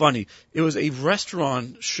actually funny. It was a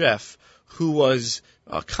restaurant chef who was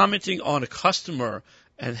commenting on a customer,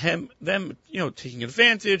 them, taking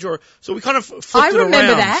advantage, so we kind of flipped I it around.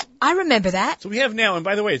 remember that. So we have now, and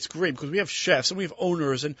by the way, it's great because we have chefs and we have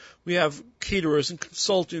owners and we have caterers and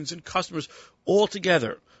consultants and customers all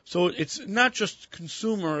together. So it's not just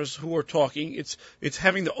consumers who are talking; it's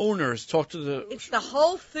having the owners talk to It's the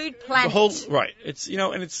whole food planet. the whole right. It's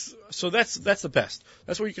and it's so that's the best.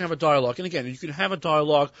 That's where you can have a dialogue. And again, you can have a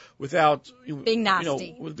dialogue without Being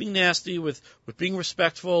nasty. with being nasty, with being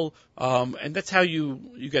respectful, and that's how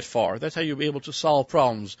you get far. That's how you're able to solve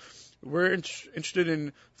problems. We're interested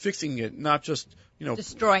in fixing it, not just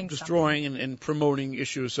destroying and promoting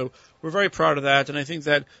issues. So we're very proud of that, and I think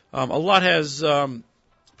that a lot has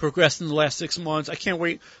progressed in the last 6 months. I can't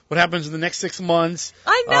wait what happens in the next 6 months.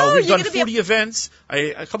 I know. We've you're done gonna 40 events.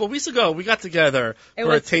 A couple of weeks ago, we got together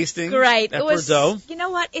for a tasting great. at It was Bordeaux. You know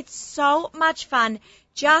what? It's so much fun.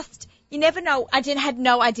 Just, you never know. I had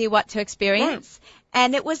no idea what to experience. Right.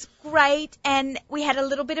 And it was great, and we had a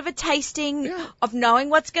little bit of a tasting of knowing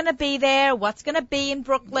what's going to be there, what's going to be in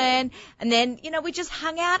Brooklyn, and then, we just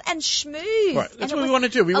hung out and schmoozed. Right. That's what we want to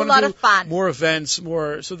do. We want to do of fun. more events,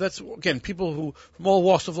 so that's, again, people who, from all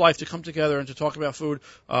walks of life to come together and to talk about food.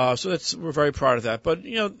 So we're very proud of that. But,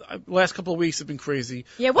 last couple of weeks have been crazy.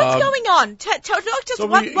 Yeah, what's going on? Talk to us. So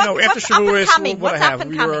what's after up and Shavuos, coming? what What's I up have,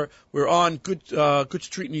 and coming? we're on Good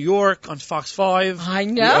Street, New York, on Fox 5. I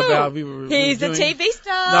know. He's a doing, TV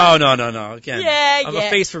star. No. Again, I'm a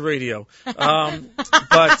face for radio.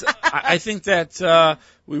 But I think that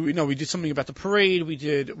we did something about the parade.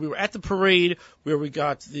 We were at the parade where we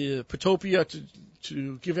got the Potopia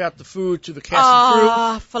to give out the food to the cast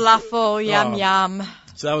and crew. Falafel, yum.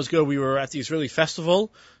 So that was good. We were at the Israeli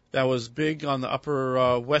festival. That was big on the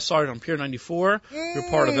Upper West Side on Pier 94. We're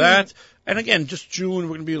part of that. And again, just June,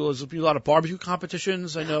 there'll be a lot of barbecue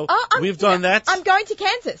competitions. I know we've done that. I'm going to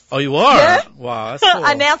Kansas. Oh, you are? Yeah. Wow, that's cool.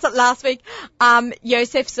 I announced it last week.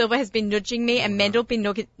 Yosef Silva has been nudging me, and Mendel been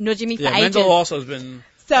nudging me for ages. Mendel also has been.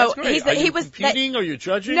 So he was competing, or you're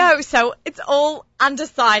judging? No, so it's all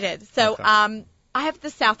undecided. So I have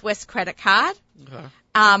the Southwest credit card.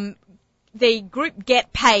 Okay. The group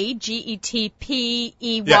Get Paid, GETPEYD.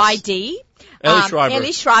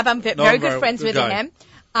 Eli Schreiber. I'm very good friends with guy. him.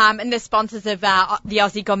 And they're sponsors of the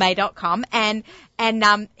AussieGourmet.com. And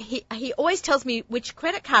he always tells me which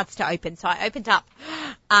credit cards to open. So I opened up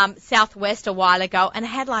Southwest a while ago, and I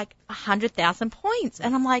had like 100,000 points.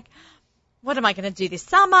 And I'm like, what am I going to do this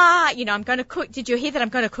summer? I'm going to cook. Did you hear that I'm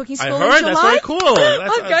going to cooking school in July? I heard. That's very cool. That's I'm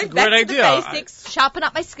going a great back idea. to the basics, sharpen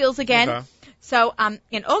up my skills again. Okay. So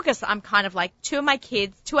in August, I'm kind of like 2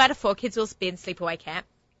 out of 4 kids will be in sleepaway camp.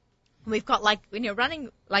 We've got when you're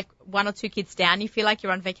running 1 or 2 kids down, you feel like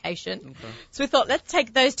you're on vacation. Okay. So we thought, let's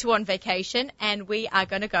take those 2 on vacation, and we are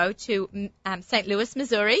going to go to St. Louis,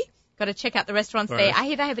 Missouri. Got to check out the restaurants there. I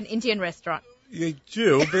hear they have an Indian restaurant. They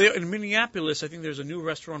do. But in Minneapolis, I think there's a new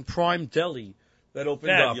restaurant, Prime Deli, that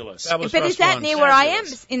opened Fabulous. up. But is that near where I am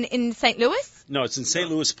in St. Louis? No, it's in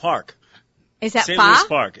St. Louis Park. Is that St. far? Louis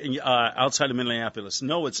Park, outside of Minneapolis.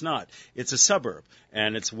 No, it's not. It's a suburb,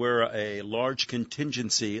 and it's where a large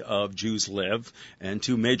contingency of Jews live, and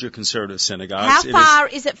 2 major conservative synagogues. How far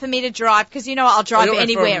is it for me to drive? Because I'll drive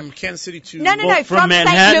anywhere. From Kansas City to... No, from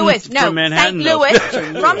St. Louis. No, from Manhattan, St. Louis.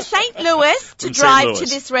 From St. Louis to drive to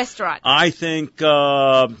this restaurant. I think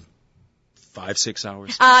 5-6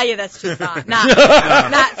 hours. Yeah, that's too far. Nah,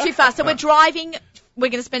 too far. So we're driving. We're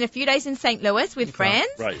going to spend a few days in St. Louis with friends.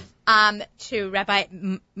 Right. To Rabbi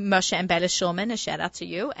Moshe and Bela Shulman, a shout out to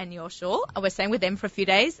you and your shul. We're staying with them for a few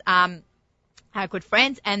days. Our good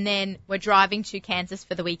friends, and then we're driving to Kansas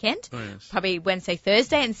for the weekend, probably Wednesday,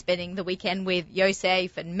 Thursday, and spending the weekend with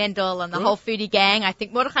Yosef and Mendel and the whole foodie gang. I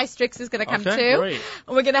think Mordechai Strix is going to come too. Great.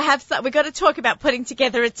 And we're going to have we're going to talk about putting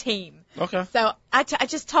together a team. Okay. So I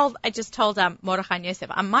just told Mordechai and Yosef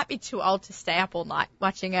I might be too old to stay up all night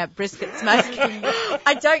watching a brisket smoking.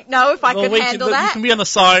 I don't know if I could handle that. You can be on the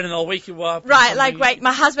side and I'll wake you up. Right,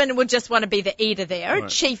 my husband would just want to be the eater there, a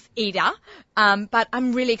chief eater. But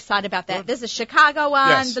I'm really excited about that. There's a Chicago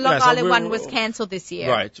one, the Long Island one was cancelled this year.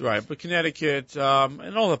 Right. But Connecticut,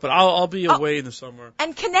 and all that. But I'll be away in the summer.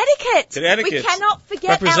 And Connecticut. We cannot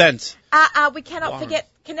forget. Represent. We cannot forget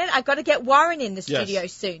Connecticut. I've got to get Warren in the studio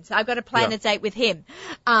soon, so I've got to plan a date with him.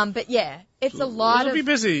 But yeah, it's a lot It'll be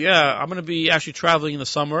busy, yeah. I'm going to be actually traveling in the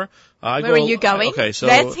summer. Where are you going? Okay, so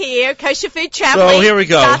let's hear Kosher Food Traveling. So here we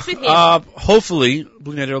go. Starts with him. Hopefully,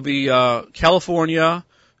 it'll be California,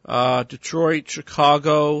 Detroit,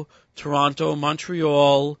 Chicago, Toronto,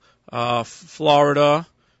 Montreal, Florida.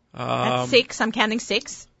 That's 6. I'm counting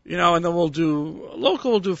 6. And then we'll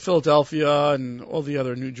do Philadelphia and all the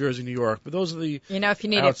other New Jersey, New York. But those are the if you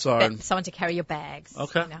need someone to carry your bags.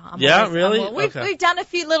 Okay. Really? Okay. We've done a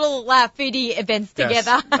few little foodie events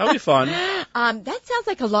together. That'll be fun. That sounds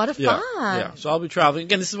like a lot of fun. Yeah. So I'll be traveling.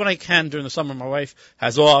 Again, this is when I can during the summer. My wife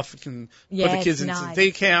has off. Can put the kids into day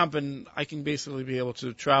camp, and I can basically be able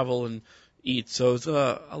to travel and eat. So it's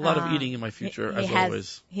a lot of eating in my future,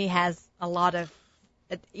 always. He has a lot of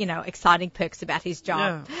exciting perks about his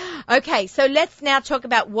job. Yeah. Okay, so let's now talk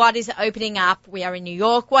about what is opening up. We are in New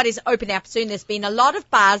York. What is opening up soon? There's been a lot of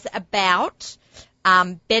buzz about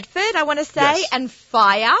Bedford, I want to say, and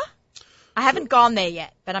Fire. I haven't gone there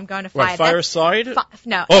yet, but I'm going to Fire. What, Fireside?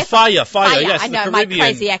 No. Fire, yes. I know, my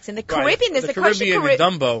crazy accent. The Caribbean, there's the Caribbean in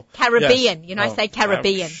Dumbo. Caribbean, yes. I say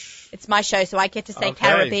Caribbean. It's my show, so I get to say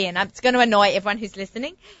Caribbean. It's going to annoy everyone who's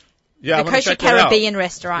listening. Yeah, the Kosher Caribbean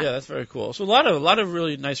restaurant. Yeah, that's very cool. So a lot of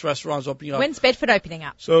really nice restaurants opening up. When's Bedford opening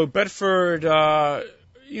up? So Bedford,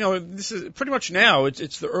 this is pretty much now.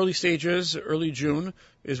 It's the early stages. Early June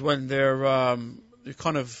is when they're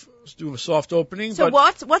kind of doing a soft opening. So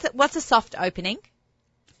what's a soft opening?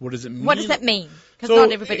 What does it mean? What does that mean? Because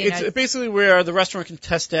not everybody knows. It's basically where the restaurant can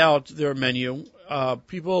test out their menu.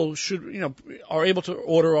 People are able to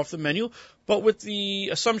order off the menu, but with the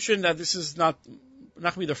assumption that this is not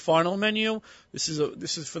going to be their final menu. This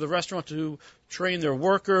is for the restaurant to train their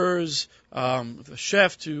workers, the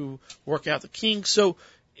chef to work out the kinks. So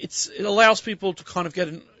it allows people to kind of get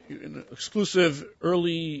an exclusive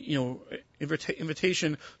early,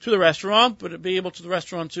 invitation to the restaurant, but be able to the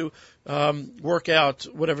restaurant to work out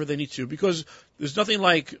whatever they need to, because there's nothing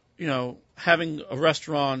like having a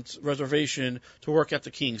restaurant reservation to work out the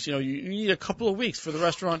kinks. You need a couple of weeks for the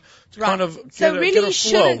restaurant to kind of get really a flow. You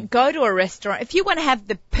shouldn't go to a restaurant if you want to have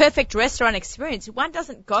the perfect restaurant experience. One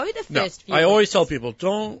doesn't go the first few. I always tell people,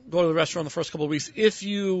 don't go to the restaurant the first couple of weeks. If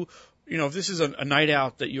if this is a night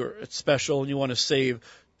out that it's special and you want to save,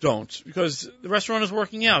 don't, because the restaurant is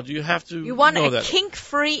working out. You have to. You want a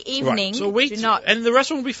kink-free evening. Right. So wait, and the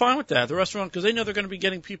restaurant will be fine with that. The restaurant, because they know they're going to be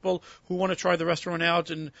getting people who want to try the restaurant out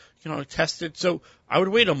and test it. So I would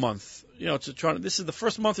wait a month. To try. This is the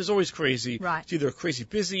first month is always crazy. Right. It's either crazy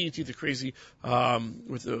busy. It's either crazy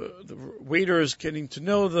with the waiters getting to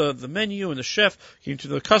know the menu and the chef getting to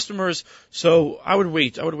know the customers. So I would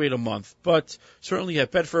wait. I would wait a month. But certainly at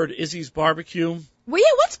Bedford, Izzy's Barbecue. Well,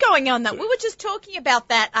 yeah, what's going on? We were just talking about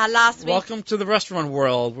that last week. Welcome to the restaurant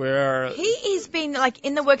world, where he's been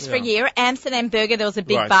in the works for a year. Amsterdam Burger, there was a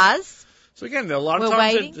big buzz. So again, a lot of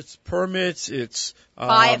times it's permits, it's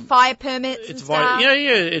fire permits, and stuff.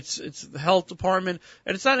 It's the health department,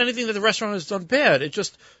 and it's not anything that the restaurant has done bad. It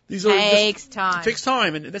just takes time. It takes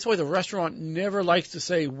time, and that's why the restaurant never likes to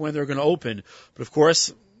say when they're going to open. But of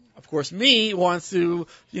course, me wants to,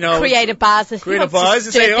 create a buzz. And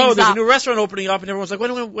say, there's a new restaurant opening up, and everyone's like,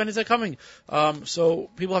 when is that coming? So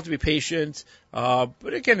people have to be patient.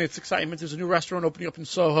 But again, it's excitement. There's a new restaurant opening up in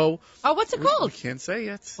Soho. Oh, what's it called? We can't say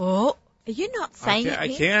yet. Oh, are you not saying it? I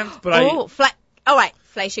can't, but wait,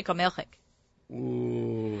 Fleischig or Milchig?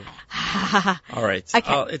 Ooh. All right.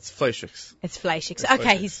 Okay. It's Fleischig. It's Fleischig.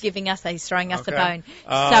 Okay, he's throwing us the bone.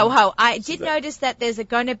 Soho. I did notice that there's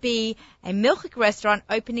going to be a Milchig restaurant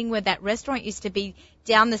opening where that restaurant used to be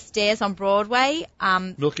down the stairs on Broadway.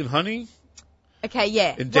 Milk and Honey? Okay,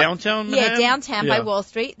 yeah. In downtown Manhattan? Yeah, downtown by Wall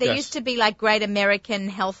Street. There used to be Great American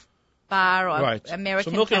Health Bar or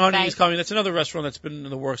American So Milk and Honey is coming. That's another restaurant that's been in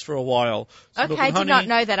the works for a while. So okay, I did not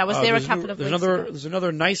know that. I was there a couple of weeks ago. There's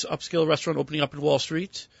another nice upscale restaurant opening up in Wall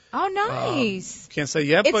Street. Oh, nice. Can't say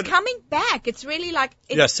yet, but it's coming back. It's really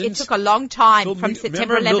it took a long time from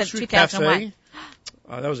September 11th, 2001.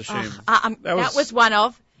 That was a shame. That was one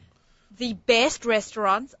of the best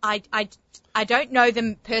restaurants. I don't know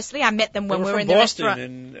them personally. I met them when we were in the Boston, restaurant.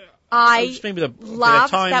 And I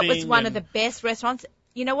loved that was one of the best restaurants.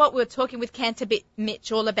 You know what? We were talking with Cantor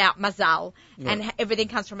Mitch all about Mazal, and everything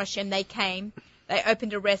comes from Hashem. They came, they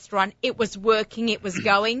opened a restaurant. It was working. It was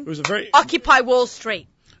going. It was Occupy Wall Street.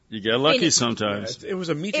 You get lucky sometimes. It was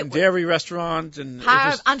a meat and dairy restaurant, and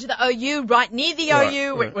under the OU, right near the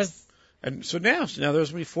OU. Right. It was. And so now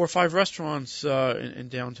there's maybe 4 or 5 restaurants in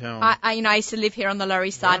downtown. I used to live here on the Lower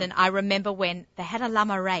East Side, and I remember when they had a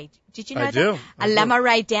Lama Ray. Did you know that? I do. Lama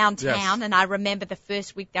Ray downtown, and I remember the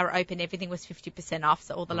first week they were open, everything was 50% off,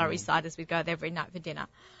 so all the Lower East Siders would go there every night for dinner.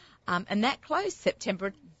 And that closed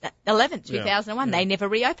September 11th, 2001. Yeah. They never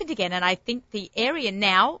reopened again, and I think the area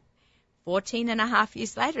now, 14 and a half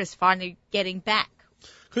years later, is finally getting back.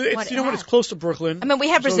 It's close to Brooklyn. I mean, we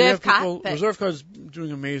have Reserve Cut. Reserve Cut is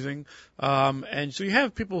doing amazing. And so you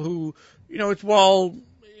have people who,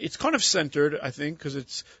 it's kind of centered, I think, because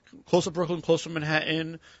it's close to Brooklyn, close to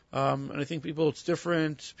Manhattan, and I think it's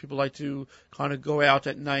different. People like to kind of go out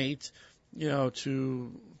at night,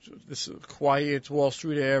 to this quiet Wall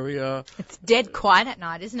Street area. It's dead quiet at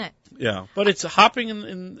night, isn't it? Yeah, but it's hopping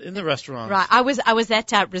in the restaurant. Right. I was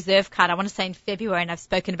at Reserve Cart, I want to say in February, and I've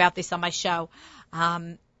spoken about this on my show.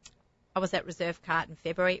 I was at Reserve Cart in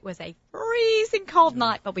February. It was a freezing cold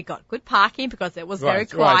night, but we got good parking because it was very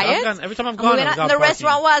quiet. Right. Every time I've gone, and the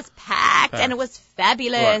restaurant was packed, and it was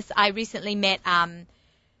fabulous. Right. I recently met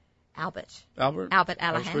Albert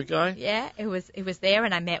Allahan. Great guy. Yeah, it was there,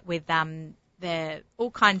 and I met with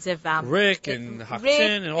all kinds of Rick and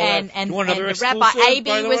Hakshin and all that. And you want another the exclusive, Rabbi Aby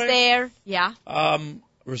by the was way? there. Yeah.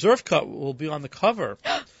 Reserve Cut will be on the cover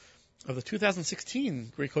of the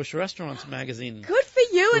 2016 Great Kosher Restaurants magazine. Good for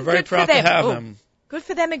you, We're and very good proud for them. to have them. Good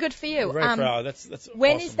for them and good for you. We're very proud. That's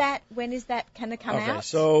when awesome. is that? When is that going to come Okay, out?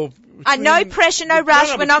 so No pressure, no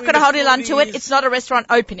rush. We're not going to hold you on to it. It's not a restaurant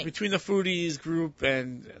opening. Between the Foodies group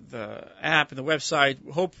and the app and the website,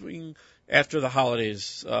 hoping after the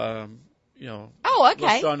holidays, Oh,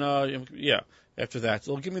 okay. Rosh Hashanah, after that.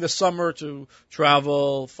 So it'll give me the summer to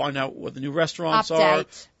travel, find out what the new restaurants are.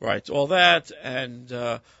 Right, all that.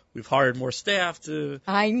 And we've hired more staff to...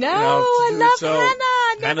 I know. I love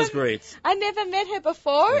Hannah. Hannah's great. I never met her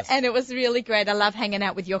before, and it was really great. I love hanging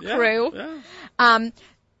out with your crew. Yeah.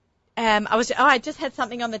 I just had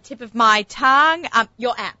something on the tip of my tongue.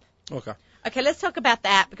 Your app. Okay, let's talk about the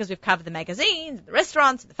app because we've covered the magazines, the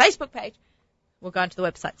restaurants, the Facebook page. We'll go into the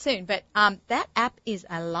website soon, but that app is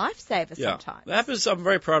a lifesaver sometimes. The app I'm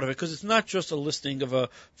very proud of it because it's not just a listing of a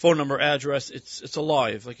phone number, address. It's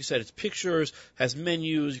alive. Like you said, it's pictures, has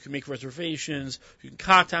menus. You can make reservations. You can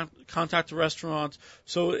contact the restaurant.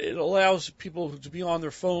 So it allows people to be on their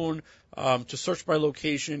phone to search by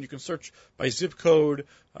location. You can search by zip code.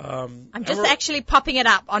 I'm just actually popping it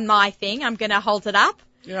up on my thing. I'm going to hold it up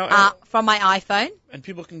from my iPhone. And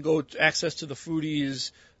people can go to access to the Foodies.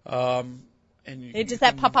 Does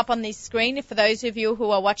that pop up on the screen for those of you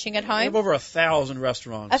who are watching at home? We have over 1,000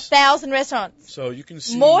 restaurants. 1,000 restaurants. So you can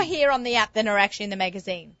see more here on the app than are actually in the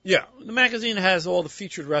magazine. Yeah, the magazine has all the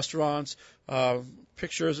featured restaurants,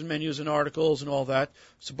 pictures and menus and articles and all that.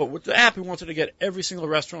 So, but with the app, we wanted to get every single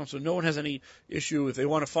restaurant so no one has any issue if they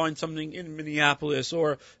want to find something in Minneapolis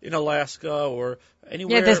or in Alaska or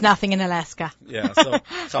anywhere. Yeah, there's nothing in Alaska. Yeah, so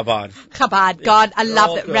Chabad. Chabad, God, I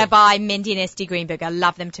love it. Rabbi Mendy and Esty Greenberg, I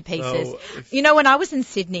love them to pieces. So when I was in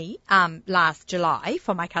Sydney last July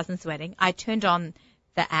for my cousin's wedding, I turned on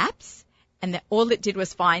the apps and all it did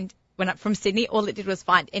was find, from Sydney, all it did was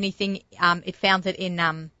find anything, it found it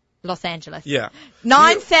in Los Angeles. Yeah.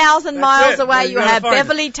 9,000 miles away, you have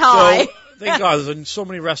Beverly Thai. So, thank God, there's so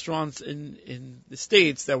many restaurants in the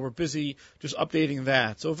States that we're busy just updating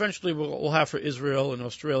that. So eventually we'll have for Israel and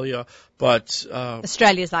Australia, but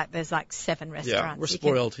Australia's there's 7 restaurants. Yeah, we're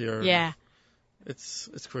spoiled here. Yeah.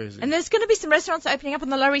 It's crazy. And there's going to be some restaurants opening up on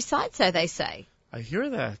the Lower East Side, so they say. I hear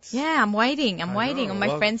that. Yeah, I'm waiting. All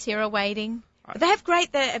my friends here are waiting. But they have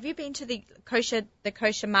have you been to the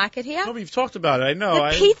kosher market here? No, we've talked about it. I know.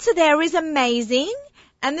 The pizza there is amazing,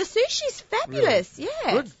 and the sushi's fabulous. Really?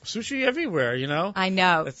 Yeah. Good. Sushi everywhere, I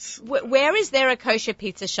know. Where is there a kosher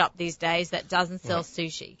pizza shop these days that doesn't sell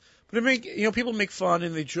sushi? But people make fun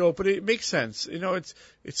and they joke, but it makes sense. It's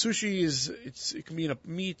sushi it can be in a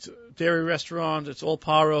meat, dairy restaurant. It's all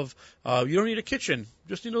parov. You don't need a kitchen.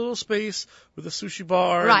 Just need a little space with a sushi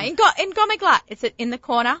bar. Right. In Gomeglat, it's in the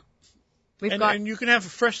corner. And you can have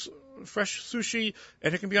fresh sushi,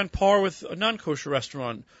 and it can be on par with a non-kosher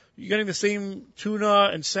restaurant. You're getting the same tuna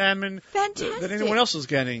and salmon that anyone else is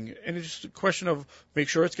getting. And it's just a question of make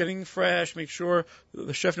sure it's getting fresh, make sure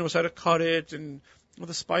the chef knows how to cut it, and all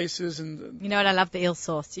the spices. And you know what? I love the eel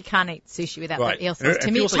sauce. You can't eat sushi without the eel sauce. And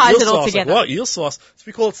to me, it ties it all together. What? Eel sauce?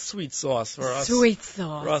 We call it sweet sauce for us. Sweet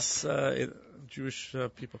sauce. For us Jewish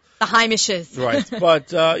people. The Heimishes. Right. But,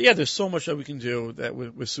 there's so much that we can do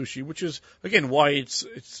with sushi, which is, again, why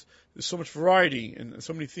there's so much variety and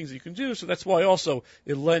so many things that you can do. So that's why also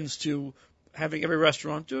it lends to having every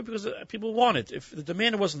restaurant do it because people want it. If the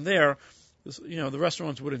demand wasn't there, the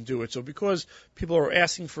restaurants wouldn't do it. So because people are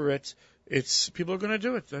asking for it, people are going to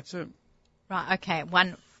do it. That's it. Right. Okay.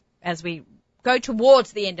 As we go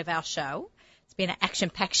towards the end of our show, it's been an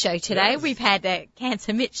action-packed show today. Yes. We've had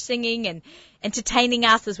Cancer Mitch singing and entertaining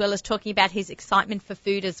us as well as talking about his excitement for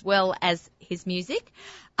food as well as his music.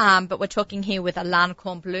 But we're talking here with Alana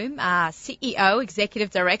Kornblum, CEO,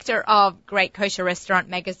 Executive Director of Great Kosher Restaurant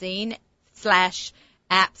Magazine /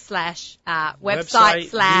 app /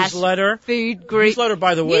 website / newsletter. food group. Newsletter,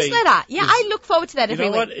 by the way. Newsletter. Yeah, I look forward to that every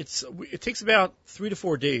You know week. what? It takes about 3 to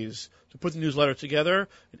 4 days to put the newsletter together,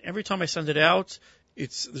 and every time I send it out,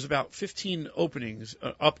 there's about 15 openings,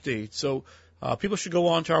 updates. So people should go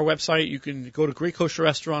on to our website. You can go to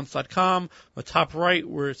greatkosherrestaurants.com. On the top right,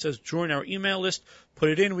 where it says join our email list, put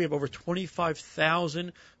it in. We have over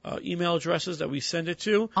 25,000 email addresses that we send it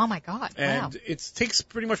to. Oh my God! And wow. it takes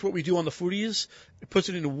pretty much what we do on the Foodies. It puts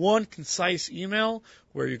it into one concise email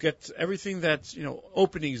where you get everything that's,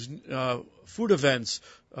 openings, food events,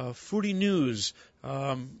 foodie news,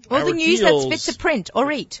 All the news that's fit to print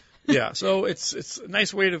or eat. Yeah, so it's a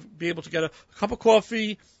nice way to be able to get a cup of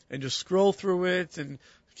coffee and just scroll through it and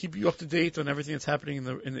keep you up to date on everything that's happening in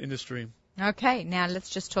the industry. Okay, now let's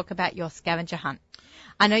just talk about your scavenger hunt.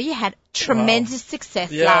 I know you had tremendous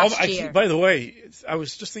success last year. By the way, I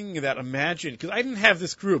was just thinking of that. Imagine, because I didn't have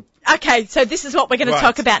this group. Okay, so this is what we're going to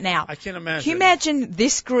talk about now. I can't imagine. Can you imagine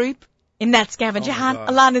this group in that scavenger hunt? God.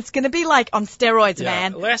 Alana, it's going to be like on steroids,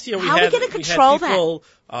 man. Last year How are we going to control we had people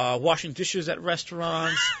washing dishes at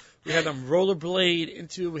restaurants. We had them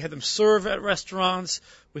rollerblade we had them serve at restaurants.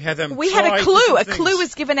 We had them We had a clue. A clue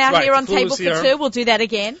was given out here on Table for Two. We'll do that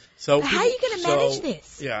again. So how are you going to manage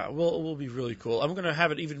this? Yeah, we'll be really cool. I'm going to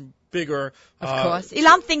have it even bigger. Of course.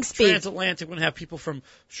 Ilan thinks big. Transatlantic. We're going to have people from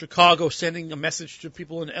Chicago sending a message to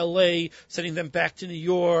people in L.A., sending them back to New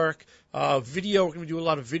York. Video. We're going to do a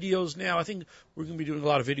lot of videos now. I think we're going to be doing a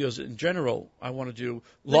lot of videos in general. I want to do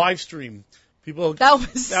live stream. That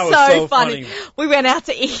was so funny. We went out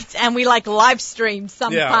to eat and we live streamed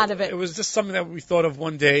some part of it. It was just something that we thought of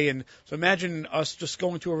one day. And so imagine us just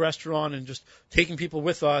going to a restaurant and just taking people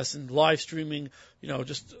with us and live streaming,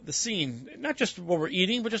 just the scene. Not just what we're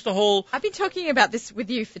eating, but just the whole. I've been talking about this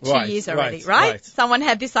with you for 2 years already, right? Someone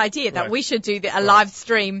had this idea that we should do a live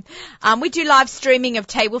stream. We do live streaming of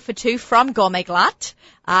Table for Two from Gourmet Glut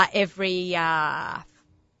every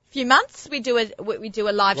few months. We do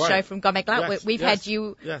a live show from Gourmet Glut. We've had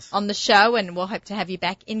you on the show, and we'll hope to have you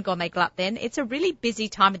back in Gourmet Glut then. It's a really busy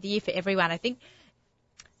time of the year for everyone. I think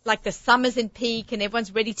the summer's in peak and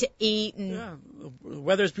everyone's ready to eat. And the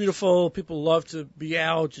weather's beautiful. People love to be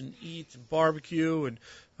out and eat and barbecue and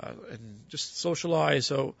just socialize.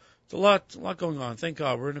 So it's a lot going on. Thank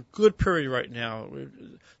God. We're in a good period right now.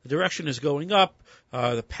 The direction is going up.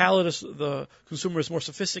 The palate the consumer is more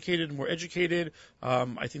sophisticated and more educated.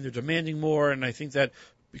 I think they're demanding more, and I think that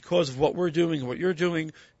because of what we're doing and what you're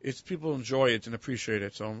doing, people enjoy it and appreciate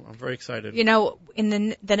it. So I'm very excited.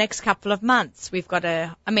 In the next couple of months, we've got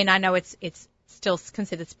I know it's still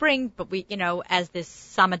considered spring, but as this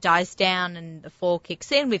summer dies down and the fall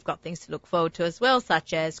kicks in, we've got things to look forward to as well,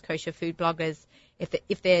 such as kosher food bloggers.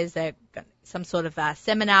 If there's some sort of a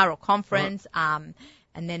seminar or conference,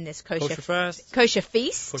 and then there's Kosher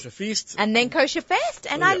Feast, and then Kosher Fest,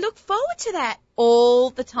 and I look forward to that all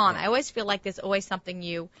the time. I always feel like there's always something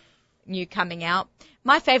new coming out.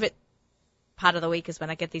 My favorite part of the week is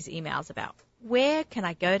when I get these emails about where can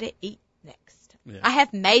I go to eat next. Yeah. I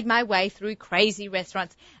have made my way through crazy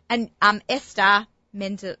restaurants, and Esther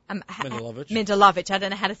Mendelovich. I don't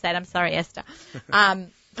know how to say it. I'm sorry, Esther.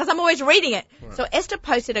 Because I'm always reading it. Right. So Esther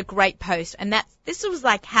posted a great post, and this was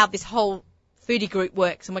how this whole foodie group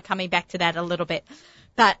works, and we're coming back to that a little bit.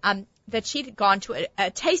 But that she'd gone to a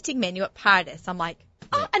tasting menu at Paradise. I'm like,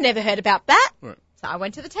 I never heard about that. Right. So I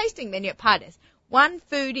went to the tasting menu at Paradise. One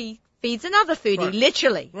foodie feeds another foodie,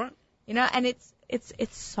 literally. Right. And it's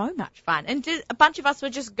so much fun. And a bunch of us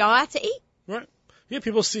would just go out to eat. Right. Yeah,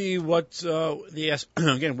 people see what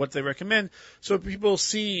what they recommend. So people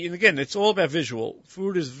see, and again, it's all about visual.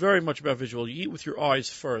 Food is very much about visual. You eat with your eyes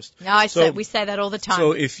first. No, we say that all the time.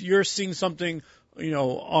 So if you're seeing something,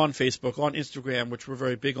 on Facebook, on Instagram, which we're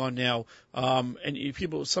very big on now, and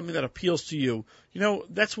something that appeals to you,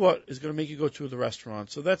 that's what is going to make you go to the restaurant.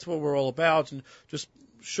 So that's what we're all about, and just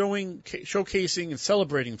showcasing and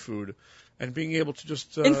celebrating food, and being able to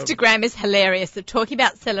just. Instagram is hilarious. They're talking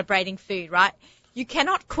about celebrating food, right? You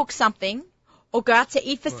cannot cook something or go out to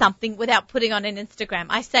eat for something without putting on an Instagram.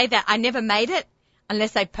 I say that I never made it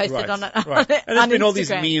unless I posted on it. Right. And there's been all these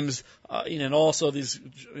memes, and also these,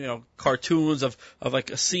 cartoons of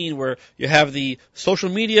a scene where you have the social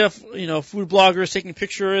media, food bloggers taking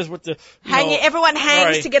pictures with the everyone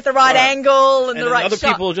hangs to get the right angle and the right other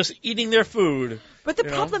shot. People just eating their food. But the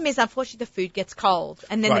problem is, unfortunately, the food gets cold.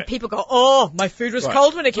 And then the people go, my food was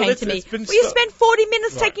cold when it came to me. Well, you spend 40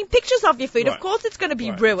 minutes taking pictures of your food. Of course it's going to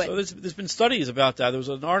be ruined. So there's been studies about that. There was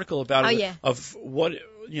an article about it of what,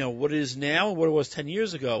 what it is now and what it was 10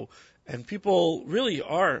 years ago. And people really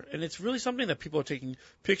are, and it's really something that people are taking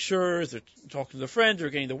pictures, they're talking to their friends, they're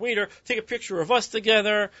getting the waiter, take a picture of us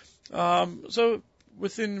together. So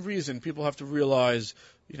within reason, people have to realize,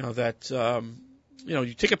 that,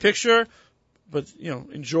 you take a picture, but,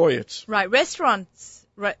 enjoy it. Right.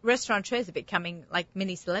 Restaurateurs are becoming like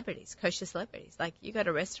mini celebrities, kosher celebrities. Like you go to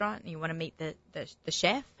a restaurant and you want to meet the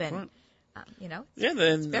chef and, Right.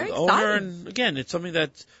 It's very the owner, exciting. and again, it's something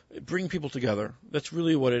that bring people together. That's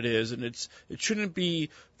really what it is, and it shouldn't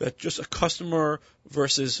be that just a customer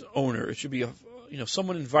versus owner. It should be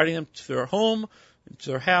someone inviting them to their home, to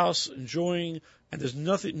their house, enjoying, and there's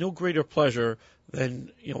no greater pleasure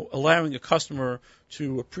than allowing a customer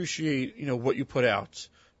to appreciate what you put out.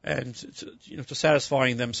 And to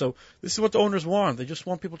satisfying them. So this is what the owners want. They just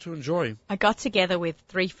want people to enjoy. I got together with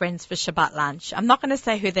 3 friends for Shabbat lunch. I'm not going to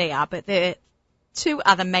say who they are, but they're 2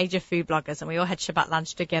 other major food bloggers, and we all had Shabbat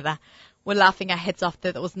lunch together. We're laughing our heads off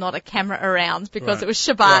that there was not a camera around because Right. it was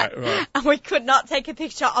Shabbat, Right. and we could not take a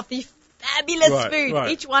picture of the fabulous food. Right.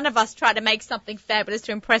 Each one of us tried to make something fabulous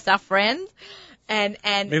to impress our friends. And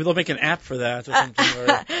Maybe they'll make an app for that or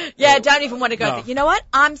something. yeah, don't even want to go. No. But you know what?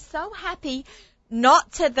 I'm so happy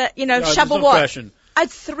not to there's no Shavuot. question. I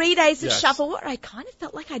had 3 days of Yes. Shavuot. I kind of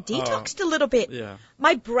felt like I detoxed a little bit. Yeah.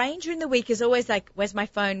 My brain during the week is always like, where's my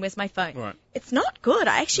phone? Where's my phone? Right. It's not good.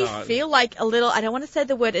 I actually No. feel like a little, I don't want to say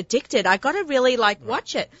the word addicted. I got to really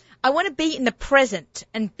watch it. I want to be in the present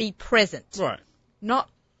and be present. Right. Not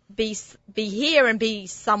be here and be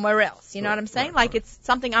somewhere else. You know Right, what I'm saying? right, It's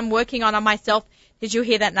something I'm working on myself. Did you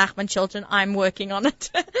hear that, Nachman children? I'm working on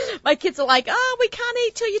it. My kids are like, we can't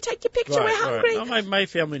eat till you take your picture. We're hungry. Right. No, my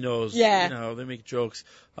family knows. Yeah. They make jokes.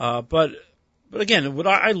 But again, what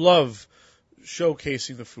I love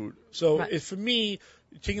showcasing the food. So Right. for me,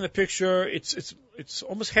 taking the picture, it's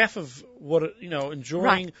almost half of what enjoying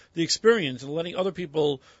Right. the experience and letting other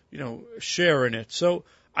people share in it. So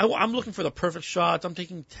I'm looking for the perfect shots. I'm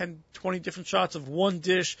taking 10, 20 different shots of one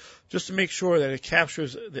dish just to make sure that it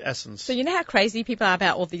captures the essence. So you know how crazy people are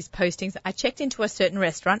about all these postings? I checked into a certain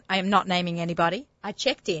restaurant. I am not naming anybody. I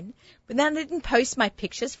checked in, but then I didn't post my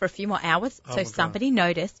pictures for a few more hours, Oh, so my God. somebody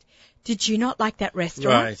noticed. Did you not like that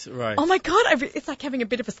restaurant? Right. Oh my God, it's like having a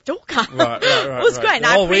bit of a stalker. Right. It was great. And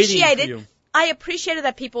They're I all waiting for appreciated. you. I appreciated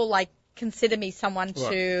that people consider me someone Right.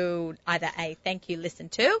 to either thank you, listen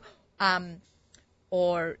to,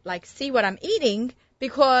 or see what I'm eating,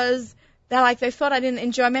 because they thought I didn't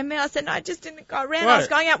enjoy my meal. I said, no, I just didn't go around. I was Right.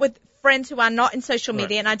 going out with friends who are not in social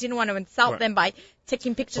media, Right. and I didn't want to insult Right. them by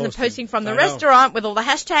taking pictures and Posting. posting from the I know. restaurant with all the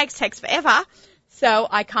hashtags, takes forever. So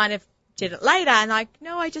I kind of did it later, and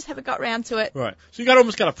no, I just haven't got around to it. Right. So you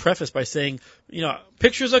almost got to preface by saying,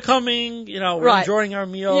 pictures are coming, we're Right. enjoying our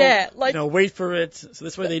meal. Yeah, wait for it. So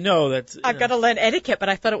this way they know that. I've got to learn etiquette, but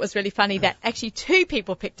I thought it was really funny that actually 2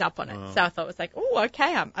 people picked up on it. So I thought it was oh,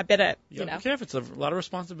 okay, I better, Be careful. It's a lot of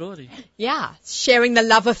responsibility. Yeah, sharing the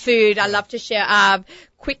love of food. I love to share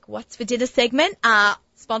quick What's for Dinner segment,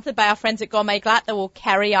 sponsored by our friends at Gourmet Glatt that will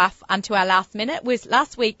carry off unto our last minute.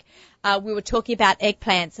 Last week we were talking about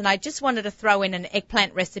eggplants, and I just wanted to throw in an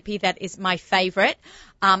eggplant recipe that is my favorite.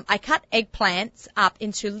 I cut eggplants up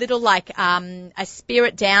into little I spear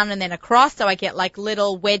it down and then across, so I get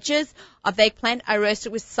little wedges of eggplant. I roast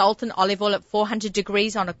it with salt and olive oil at 400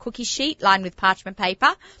 degrees on a cookie sheet lined with parchment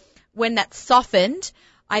paper. When that's softened,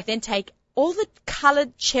 I then take all the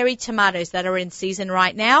coloured cherry tomatoes that are in season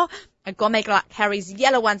right now. A Gourmet Glatt carries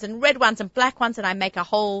yellow ones and red ones and black ones, and I make a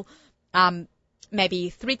whole maybe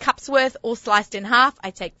 3 cups worth, all sliced in half.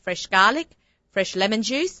 I take fresh garlic, fresh lemon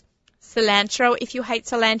juice, cilantro. If you hate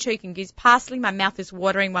cilantro, you can use parsley. My mouth is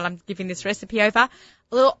watering while I'm giving this recipe over.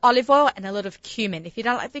 A little olive oil and a lot of cumin. If you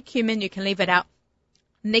don't like the cumin, you can leave it out.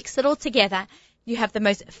 Mix it all together. You have the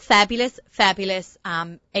most fabulous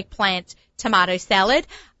eggplant tomato salad.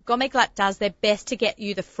 Gourmet Glatt does their best to get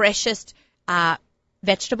you the freshest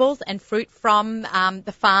vegetables and fruit from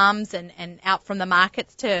the farms and out from the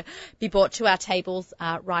markets to be brought to our tables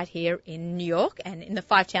right here in New York and in the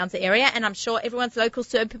 5 towns area. And I'm sure everyone's local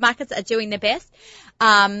supermarkets are doing their best.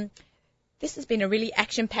 This has been a really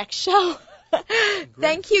action-packed show.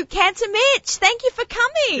 Thank you, Cantor Mitch. Thank you for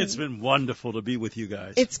coming. It's been wonderful to be with you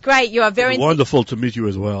guys. It's great. You are very Wonderful to meet you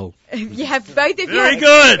as well. You have both of you. Very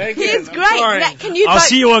good. He's I'm great. sorry. Now, can you I'll both-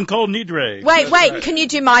 see you on Cold Nidre. Wait. Can you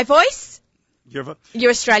do my voice? You're-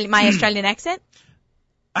 Your my Australian accent?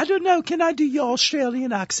 I don't know. Can I do your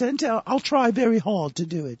Australian accent? I'll try very hard to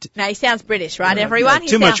do it. No, he sounds British, right, everyone? He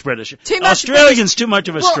Too much sounds- British. Too much Australian's too much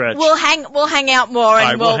of a stretch. We'll hang out more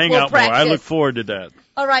and we'll hang out more. practice. I look forward to that.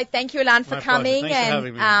 All right, thank you, Ilan, for My pleasure. coming, Thanks for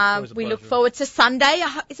having me. Always a we look pleasure. forward to Sunday.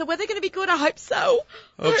 Is the weather going to be good? I hope so.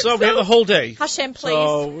 So we have the whole day. Hashem, please.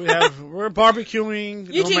 So we're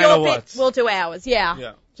barbecuing you no do matter your what. bit. We'll do ours. Yeah.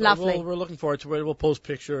 Yeah. So Lovely. We're looking forward to it. We'll post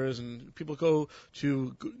pictures, and people go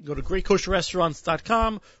to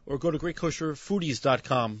greatkosherrestaurants.com or go to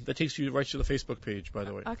greatkosherfoodies.com. That takes you right to the Facebook page, by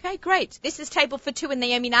the way. Okay, great. This is Table for Two with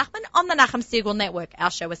Naomi Nachman on the Nachum Siegel Network.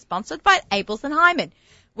 Our show is sponsored by Abels and Hyman.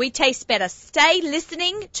 We taste better. Stay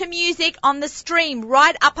listening to music on the stream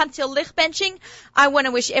right up until lichtbenching. I want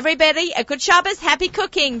to wish everybody a good Shabbos, happy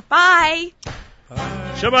cooking. Bye.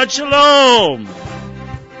 Shabbat Shalom.